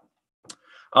I want.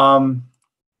 Well,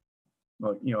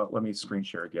 let me screen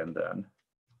share again then.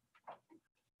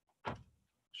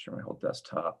 Share my whole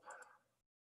desktop.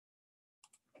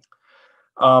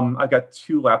 I've got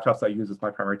two laptops I use as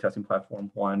my primary testing platform.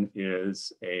 One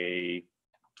is a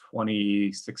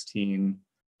 2016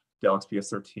 Dell XPS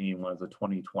 13. One is a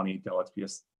 2020 Dell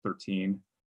XPS 13.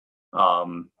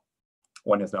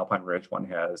 One has an Alpine Ridge. One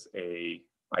has a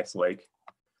Ice Lake.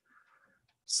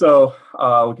 So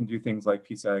we can do things like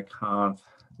PCI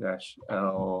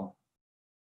conf-l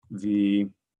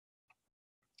v.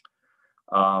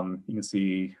 You can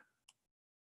see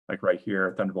like right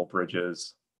here, Thunderbolt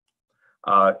bridges.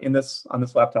 On this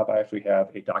laptop, I actually have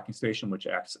a docking station, which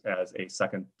acts as a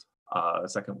second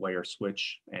layer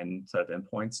switch and set of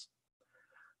endpoints.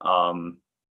 I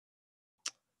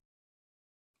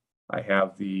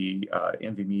have the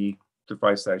NVMe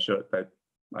device that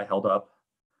I held up.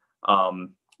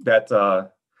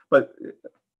 But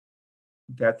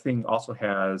that thing also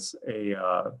has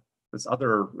a this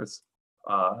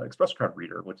express card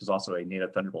reader, which is also a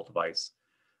native Thunderbolt device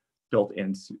built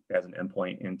into as an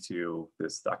endpoint into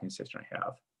this docking station I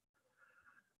have.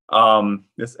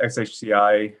 This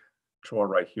XHCI controller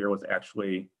right here is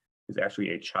actually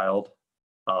a child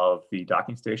of the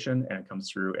docking station, and it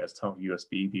comes through as tunnel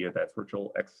USB via that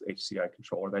virtual XHCI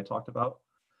controller that I talked about.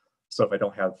 So if I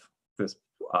don't have this,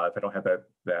 if I don't have the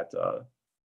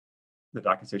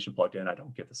docking station plugged in, I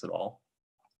don't get this at all.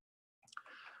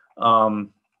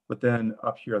 But then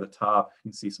up here at the top, you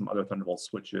can see some other Thunderbolt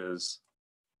switches,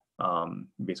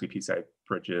 basically PCIe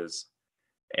bridges,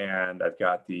 and I've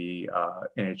got the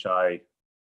NHI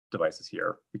devices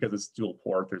here. Because it's dual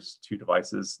port, there's two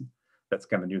devices. That's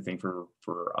kind of a new thing for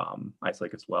Ice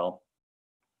Lake as well,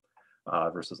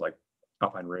 versus like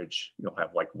Alpine Ridge, you'll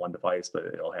have like one device, but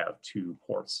it'll have two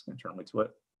ports internally to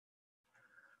it.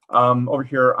 Over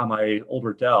here on my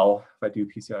older Dell, if I do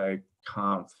PCI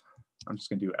conf, I'm just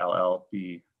going to do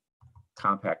LLB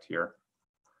compact here.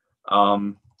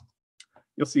 You'll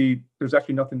see there's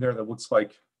actually nothing there that looks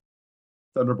like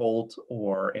Thunderbolt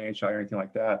or NHI or anything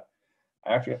like that.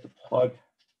 I actually have to plug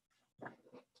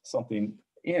something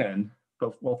in.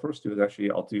 But what I'll first do is actually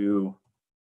I'll do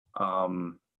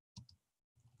the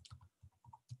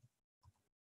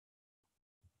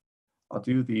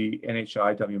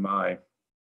NHI WMI.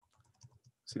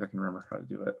 See if I can remember how to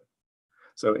do it.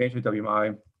 So NHI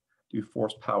WMI, do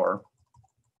force power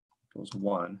goes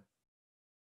 1.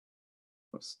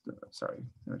 Oops, sorry,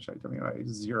 NHI WMI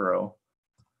 0.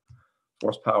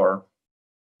 Force power,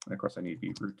 and of course I need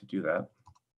beetroot to do that.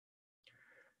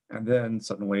 And then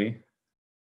suddenly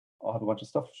I'll have a bunch of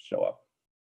stuff show up.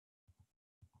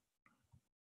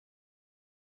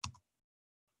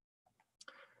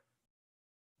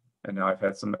 And now I've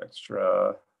had some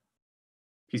extra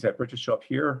PCIe bridges show up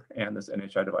here, and this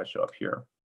NHI device show up here.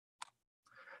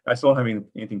 I still don't have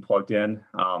anything plugged in.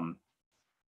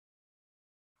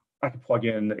 I could plug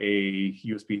in a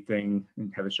USB thing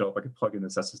and have it show up. I could plug in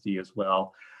this SSD as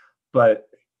well. But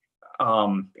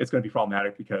it's going to be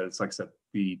problematic because, like I said,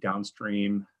 the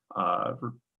downstream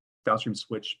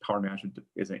switch power management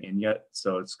isn't in yet,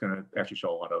 so it's going to actually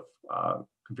show a lot of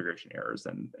configuration errors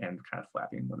and kind of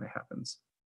flapping when it happens.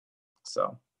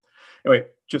 So anyway,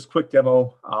 just quick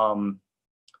demo,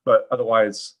 but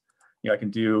otherwise, I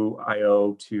can do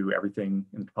I/O to everything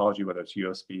in the topology, whether it's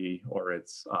USB or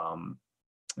it's an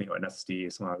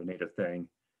SSD, some other native thing.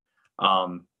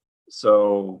 Yeah,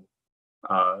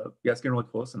 it's getting really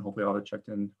close, and hopefully I'll have it checked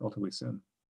in relatively soon.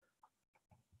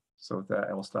 So with that,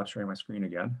 I will stop sharing my screen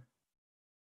again.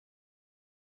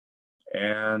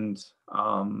 And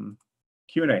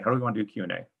Q&A, how do we want to do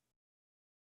Q&A?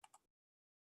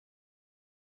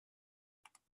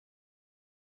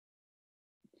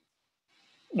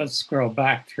 Let's scroll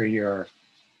back through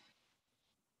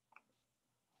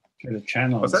the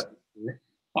channel. What's that?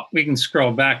 We can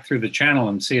scroll back through the channel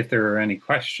and see if there are any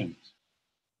questions.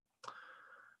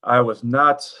 I was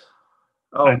not.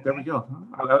 Oh, there we go.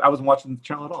 I wasn't watching the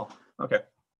channel at all. Okay.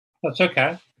 That's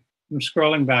okay. I'm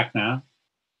scrolling back now.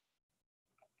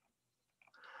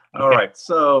 Okay. All right.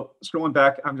 So scrolling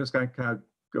back, I'm just going to kind of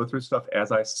go through stuff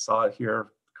as I saw it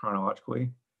here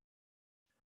chronologically.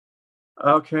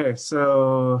 Okay.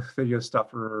 So video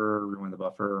stuffer, ruin the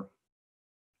buffer.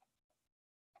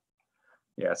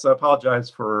 Yeah. So I apologize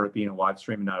for being a live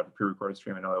stream and not a pre-recorded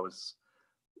stream. I know it was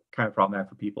kind of problematic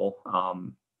for people.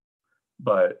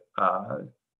 But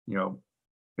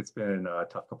it's been a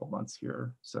tough couple months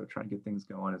here, so trying to get things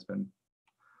going has been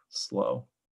slow.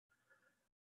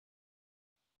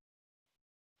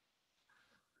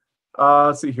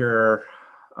 Let's see here.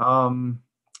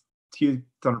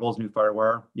 Thunderbolt's new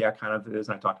firmware, yeah, kind of is.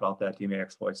 And I talked about that. DMA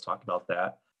exploits talked about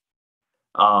that.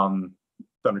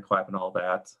 Thunderclap and all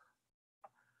that.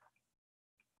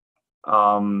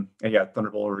 And yeah,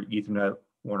 Thunderbolt or Ethernet.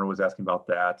 Warner was asking about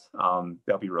that.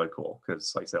 That'll be really cool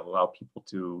because, like I said, it'll allow people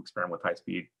to experiment with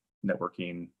high-speed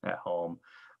networking at home,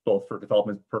 both for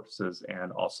development purposes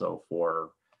and also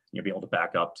for being able to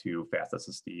back up to fast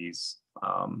SSDs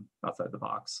outside the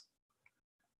box.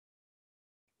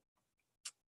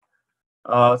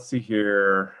 Let's see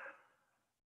here.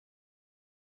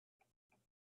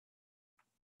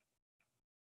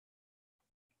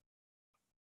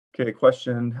 Okay,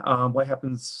 question. What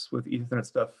happens with Ethernet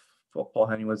stuff? Paul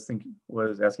Henning was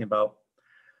asking about.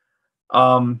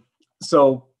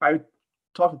 So I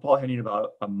talked with Paul Henning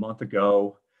about a month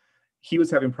ago. He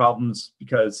was having problems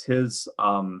because his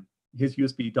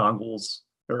USB dongles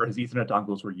or his Ethernet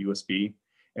dongles were USB,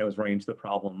 and it was running into the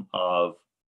problem of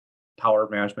power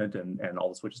management and all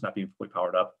the switches not being fully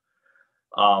powered up.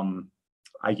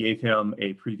 I gave him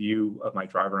a preview of my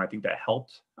driver, and I think that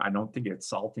helped. I don't think it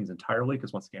solved things entirely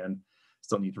because, once again,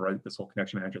 still need to write this whole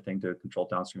connection manager thing to control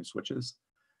downstream switches,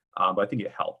 but I think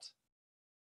it helped.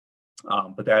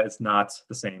 But that is not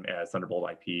the same as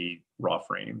Thunderbolt IP raw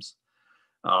frames.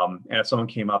 And if someone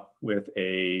came up with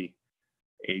a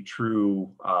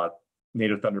true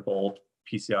native Thunderbolt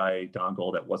PCI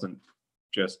dongle that wasn't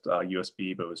just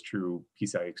USB, but was true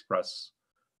PCI Express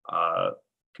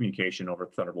communication over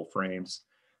Thunderbolt frames,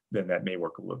 then that may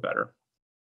work a little better.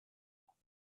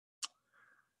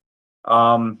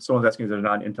 Someone's asking, is it a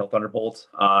non-Intel Thunderbolt?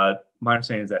 My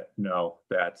understanding is that no,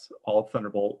 that all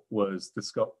Thunderbolt was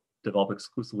developed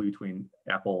exclusively between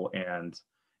Apple and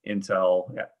Intel.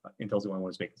 Intel's the only one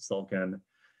who's making silicon.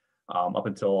 Up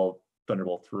until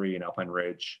Thunderbolt 3 and Alpine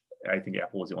Ridge, I think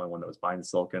Apple was the only one that was buying the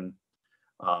silicon.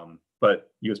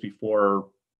 But USB 4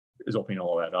 is opening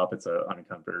all that up. It's an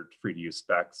unencumbered, free-to-use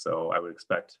spec, so I would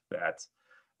expect that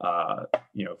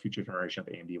future generation of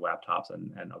AMD laptops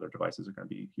and other devices are going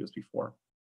to be USB 4.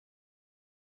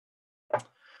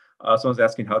 Someone's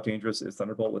asking, how dangerous is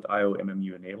Thunderbolt with IO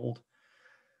MMU enabled?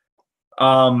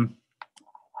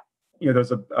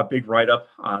 There's a big write-up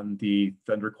on the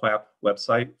Thunderclap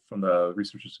website from the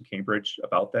researchers in Cambridge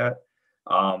about that.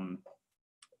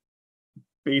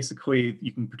 Basically,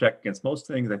 you can protect against most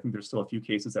things. I think there's still a few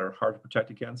cases that are hard to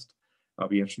protect against. It'll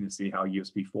be interesting to see how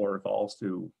USB 4 evolves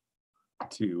to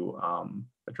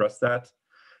address that.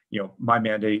 My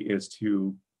mandate is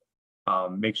to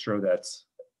make sure that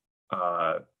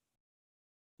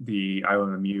the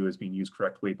IOMMU is being used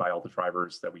correctly by all the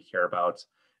drivers that we care about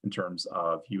in terms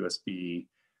of USB,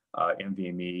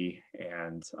 NVMe,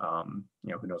 and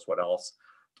who knows what else,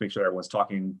 to make sure everyone's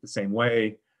talking the same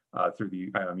way through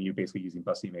the IOMMU, basically using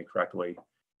BSDCan correctly,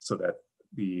 so that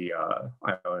the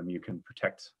IOMMU can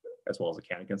protect as well as it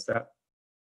can against that.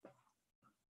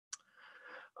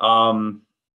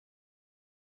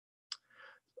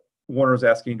 Warner's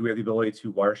asking, do we have the ability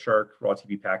to Wireshark raw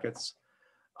TV packets?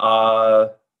 I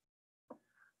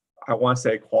want to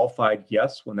say qualified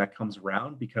yes when that comes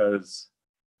around, because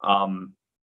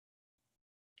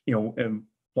in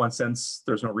one sense,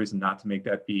 there's no reason not to make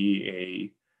that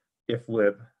be a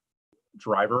iflib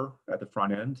driver at the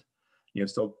front end.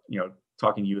 Still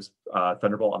talking use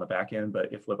Thunderbolt on the back end,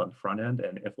 but iflib on the front end,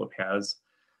 and iflib has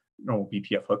normal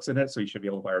BPF hooks in it, so you should be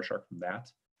able to Wireshark from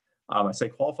that. I say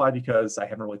qualified because I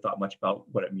haven't really thought much about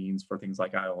what it means for things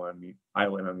like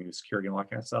IOMMU security and all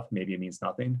that kind of stuff. Maybe it means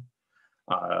nothing,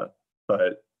 but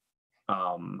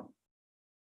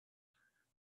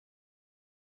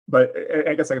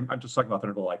I guess I'm just talking about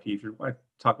Thunderbolt IP. If you want to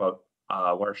talk about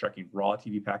Wiresharking raw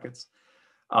TV packets,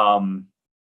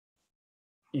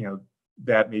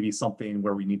 that may be something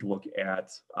where we need to look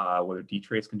at whether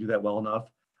dtrace can do that well enough.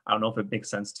 I don't know if it makes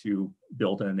sense to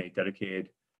build in a dedicated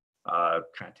kind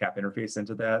of tap interface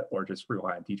into that, or just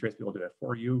rely on dtrace to be able to do that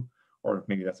for you, or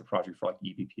maybe that's a project for like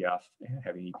eBPF and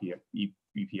having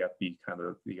eBPF be kind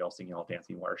of the all singing, all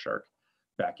dancing Wireshark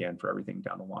backend for everything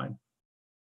down the line.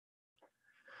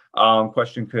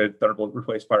 Question, could Thunderbolt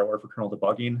replace FireWire for kernel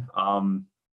debugging?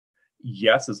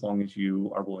 Yes, as long as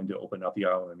you are willing to open up the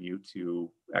IOMMU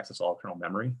to access all kernel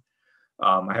memory.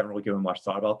 I haven't really given much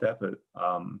thought about that, but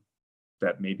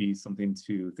that may be something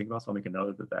to think about. So I'll make a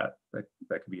note of that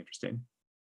could be interesting.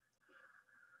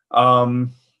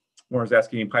 Warren's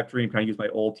asking, pipe dream, can I use my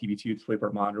old TV2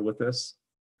 DisplayPort monitor with this?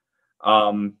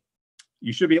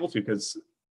 You should be able to, because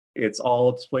it's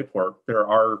all DisplayPort. There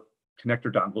are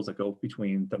connector dongles that go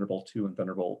between Thunderbolt 2 and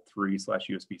Thunderbolt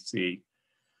 3/USB-C.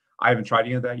 I haven't tried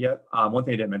any of that yet. One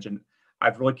thing I didn't mention,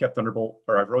 I've really kept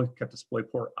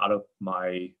DisplayPort out of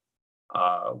my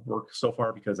work so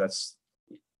far, because that's,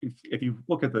 if you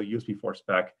look at the USB 4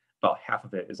 spec, about half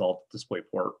of it is all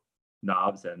DisplayPort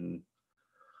knobs and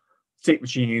state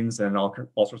machines and all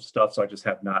sorts of stuff. So I just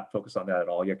have not focused on that at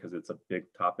all yet, because it's a big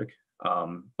topic.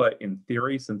 But in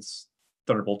theory, since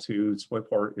Thunderbolt 2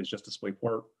 DisplayPort is just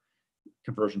DisplayPort,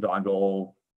 conversion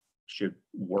dongle should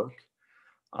work.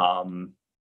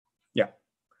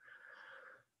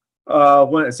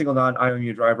 Would a single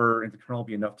non-IOMMU driver into kernel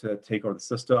be enough to take over the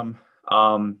system?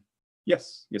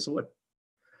 Yes, it would.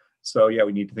 So yeah,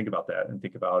 we need to think about that and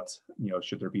think about,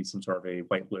 should there be some sort of a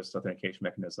whitelist authentication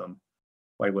mechanism,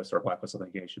 whitelist or blacklist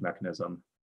authentication mechanism,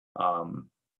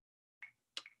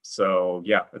 So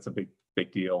yeah, that's a big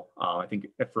deal. I think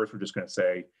at first we're just going to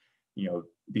say,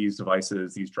 these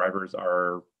devices, these drivers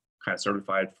are kind of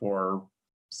certified for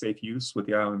safe use with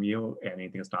the IOMU, and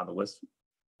anything that's not on the list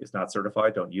is not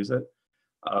certified, don't use it.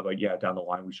 But yeah, down the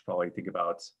line, we should probably think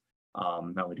about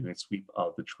not only doing a sweep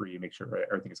of the tree, make sure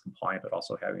everything is compliant, but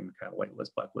also having kind of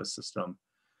whitelist, blacklist system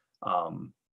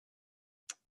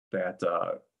that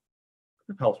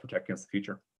helps protect against the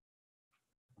future.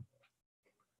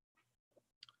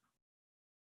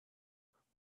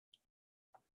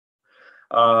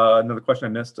 Another question I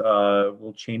missed,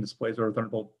 will chain displays over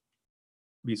Thunderbolt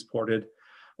be supported?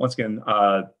 Once again,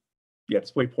 yeah,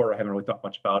 DisplayPort, I haven't really thought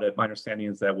much about it. My understanding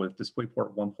is that with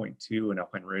DisplayPort 1.2 and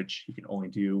Alpine Ridge, you can only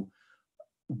do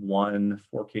one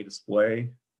 4K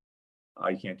display.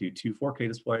 You can't do two 4K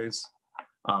displays,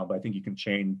 but I think you can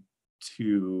chain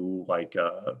two like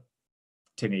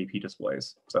 1080p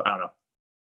displays. So I don't know.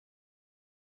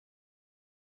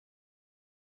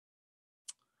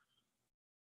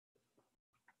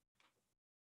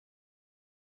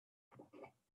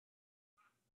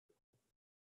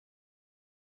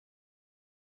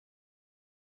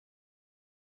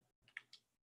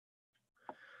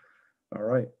 All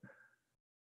right.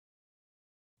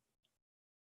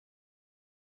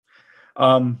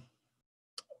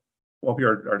 While we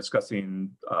are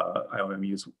discussing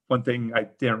IOMUs, one thing I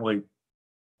didn't really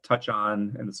touch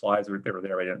on in the slides, they were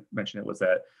there, I didn't mention it, was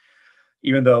that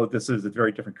even though this is a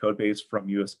very different code base from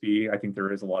USB, I think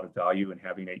there is a lot of value in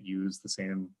having it use the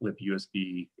same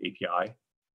libUSB API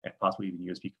and possibly even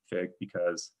USB config,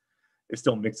 because it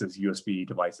still mixes USB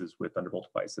devices with Thunderbolt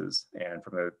devices. And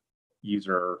from a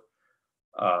user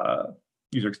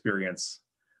experience,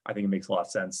 I think it makes a lot of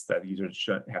sense that users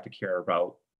shouldn't have to care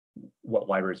about what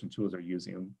libraries and tools are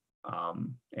using,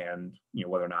 and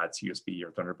whether or not it's USB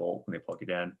or Thunderbolt when they plug it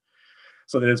in.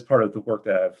 So that is part of the work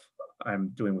that I'm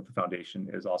doing with the foundation,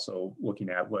 is also looking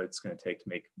at what it's going to take to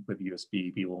make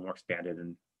libUSB be a little more expanded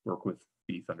and work with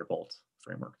the Thunderbolt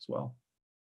framework as well.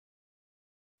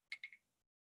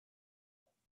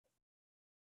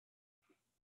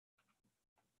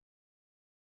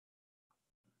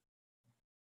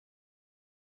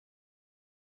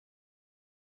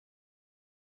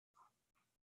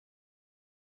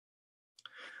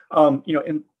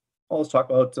 And I'll just talk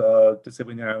about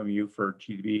disabling the IOMU for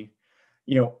GDB.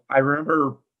 I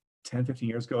remember 10, 15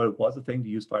 years ago, it was a thing to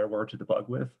use firmware to debug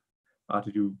with,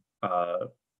 to do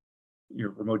your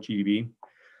remote GDB.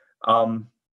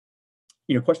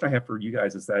 Question I have for you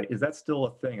guys is that still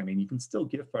a thing? I mean, you can still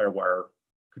give firewire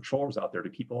controllers out there. Do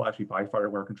people actually buy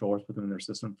firewire controllers within their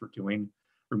system for doing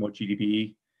remote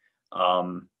GDB?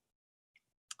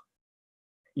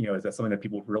 Is that something that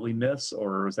people really miss,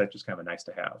 or is that just kind of a nice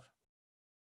to have?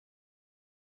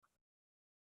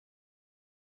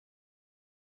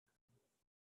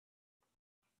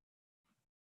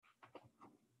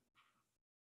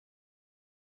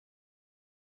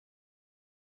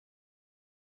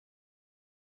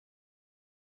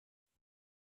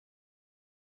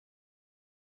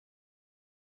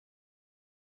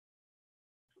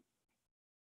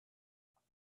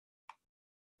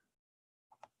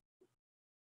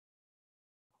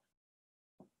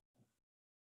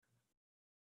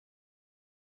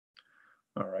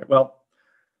 All right, well,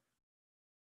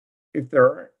 if there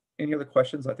are any other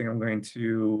questions, I think I'm going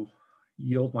to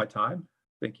yield my time.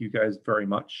 Thank you guys very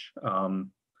much.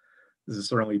 This has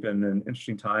certainly been an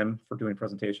interesting time for doing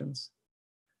presentations.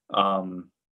 And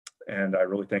I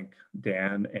really thank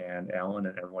Dan and Alan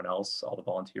and everyone else, all the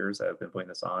volunteers that have been putting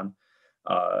this on.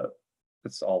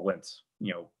 This all went,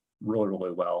 really,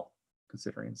 really well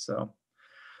considering. So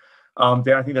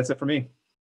Dan, I think that's it for me.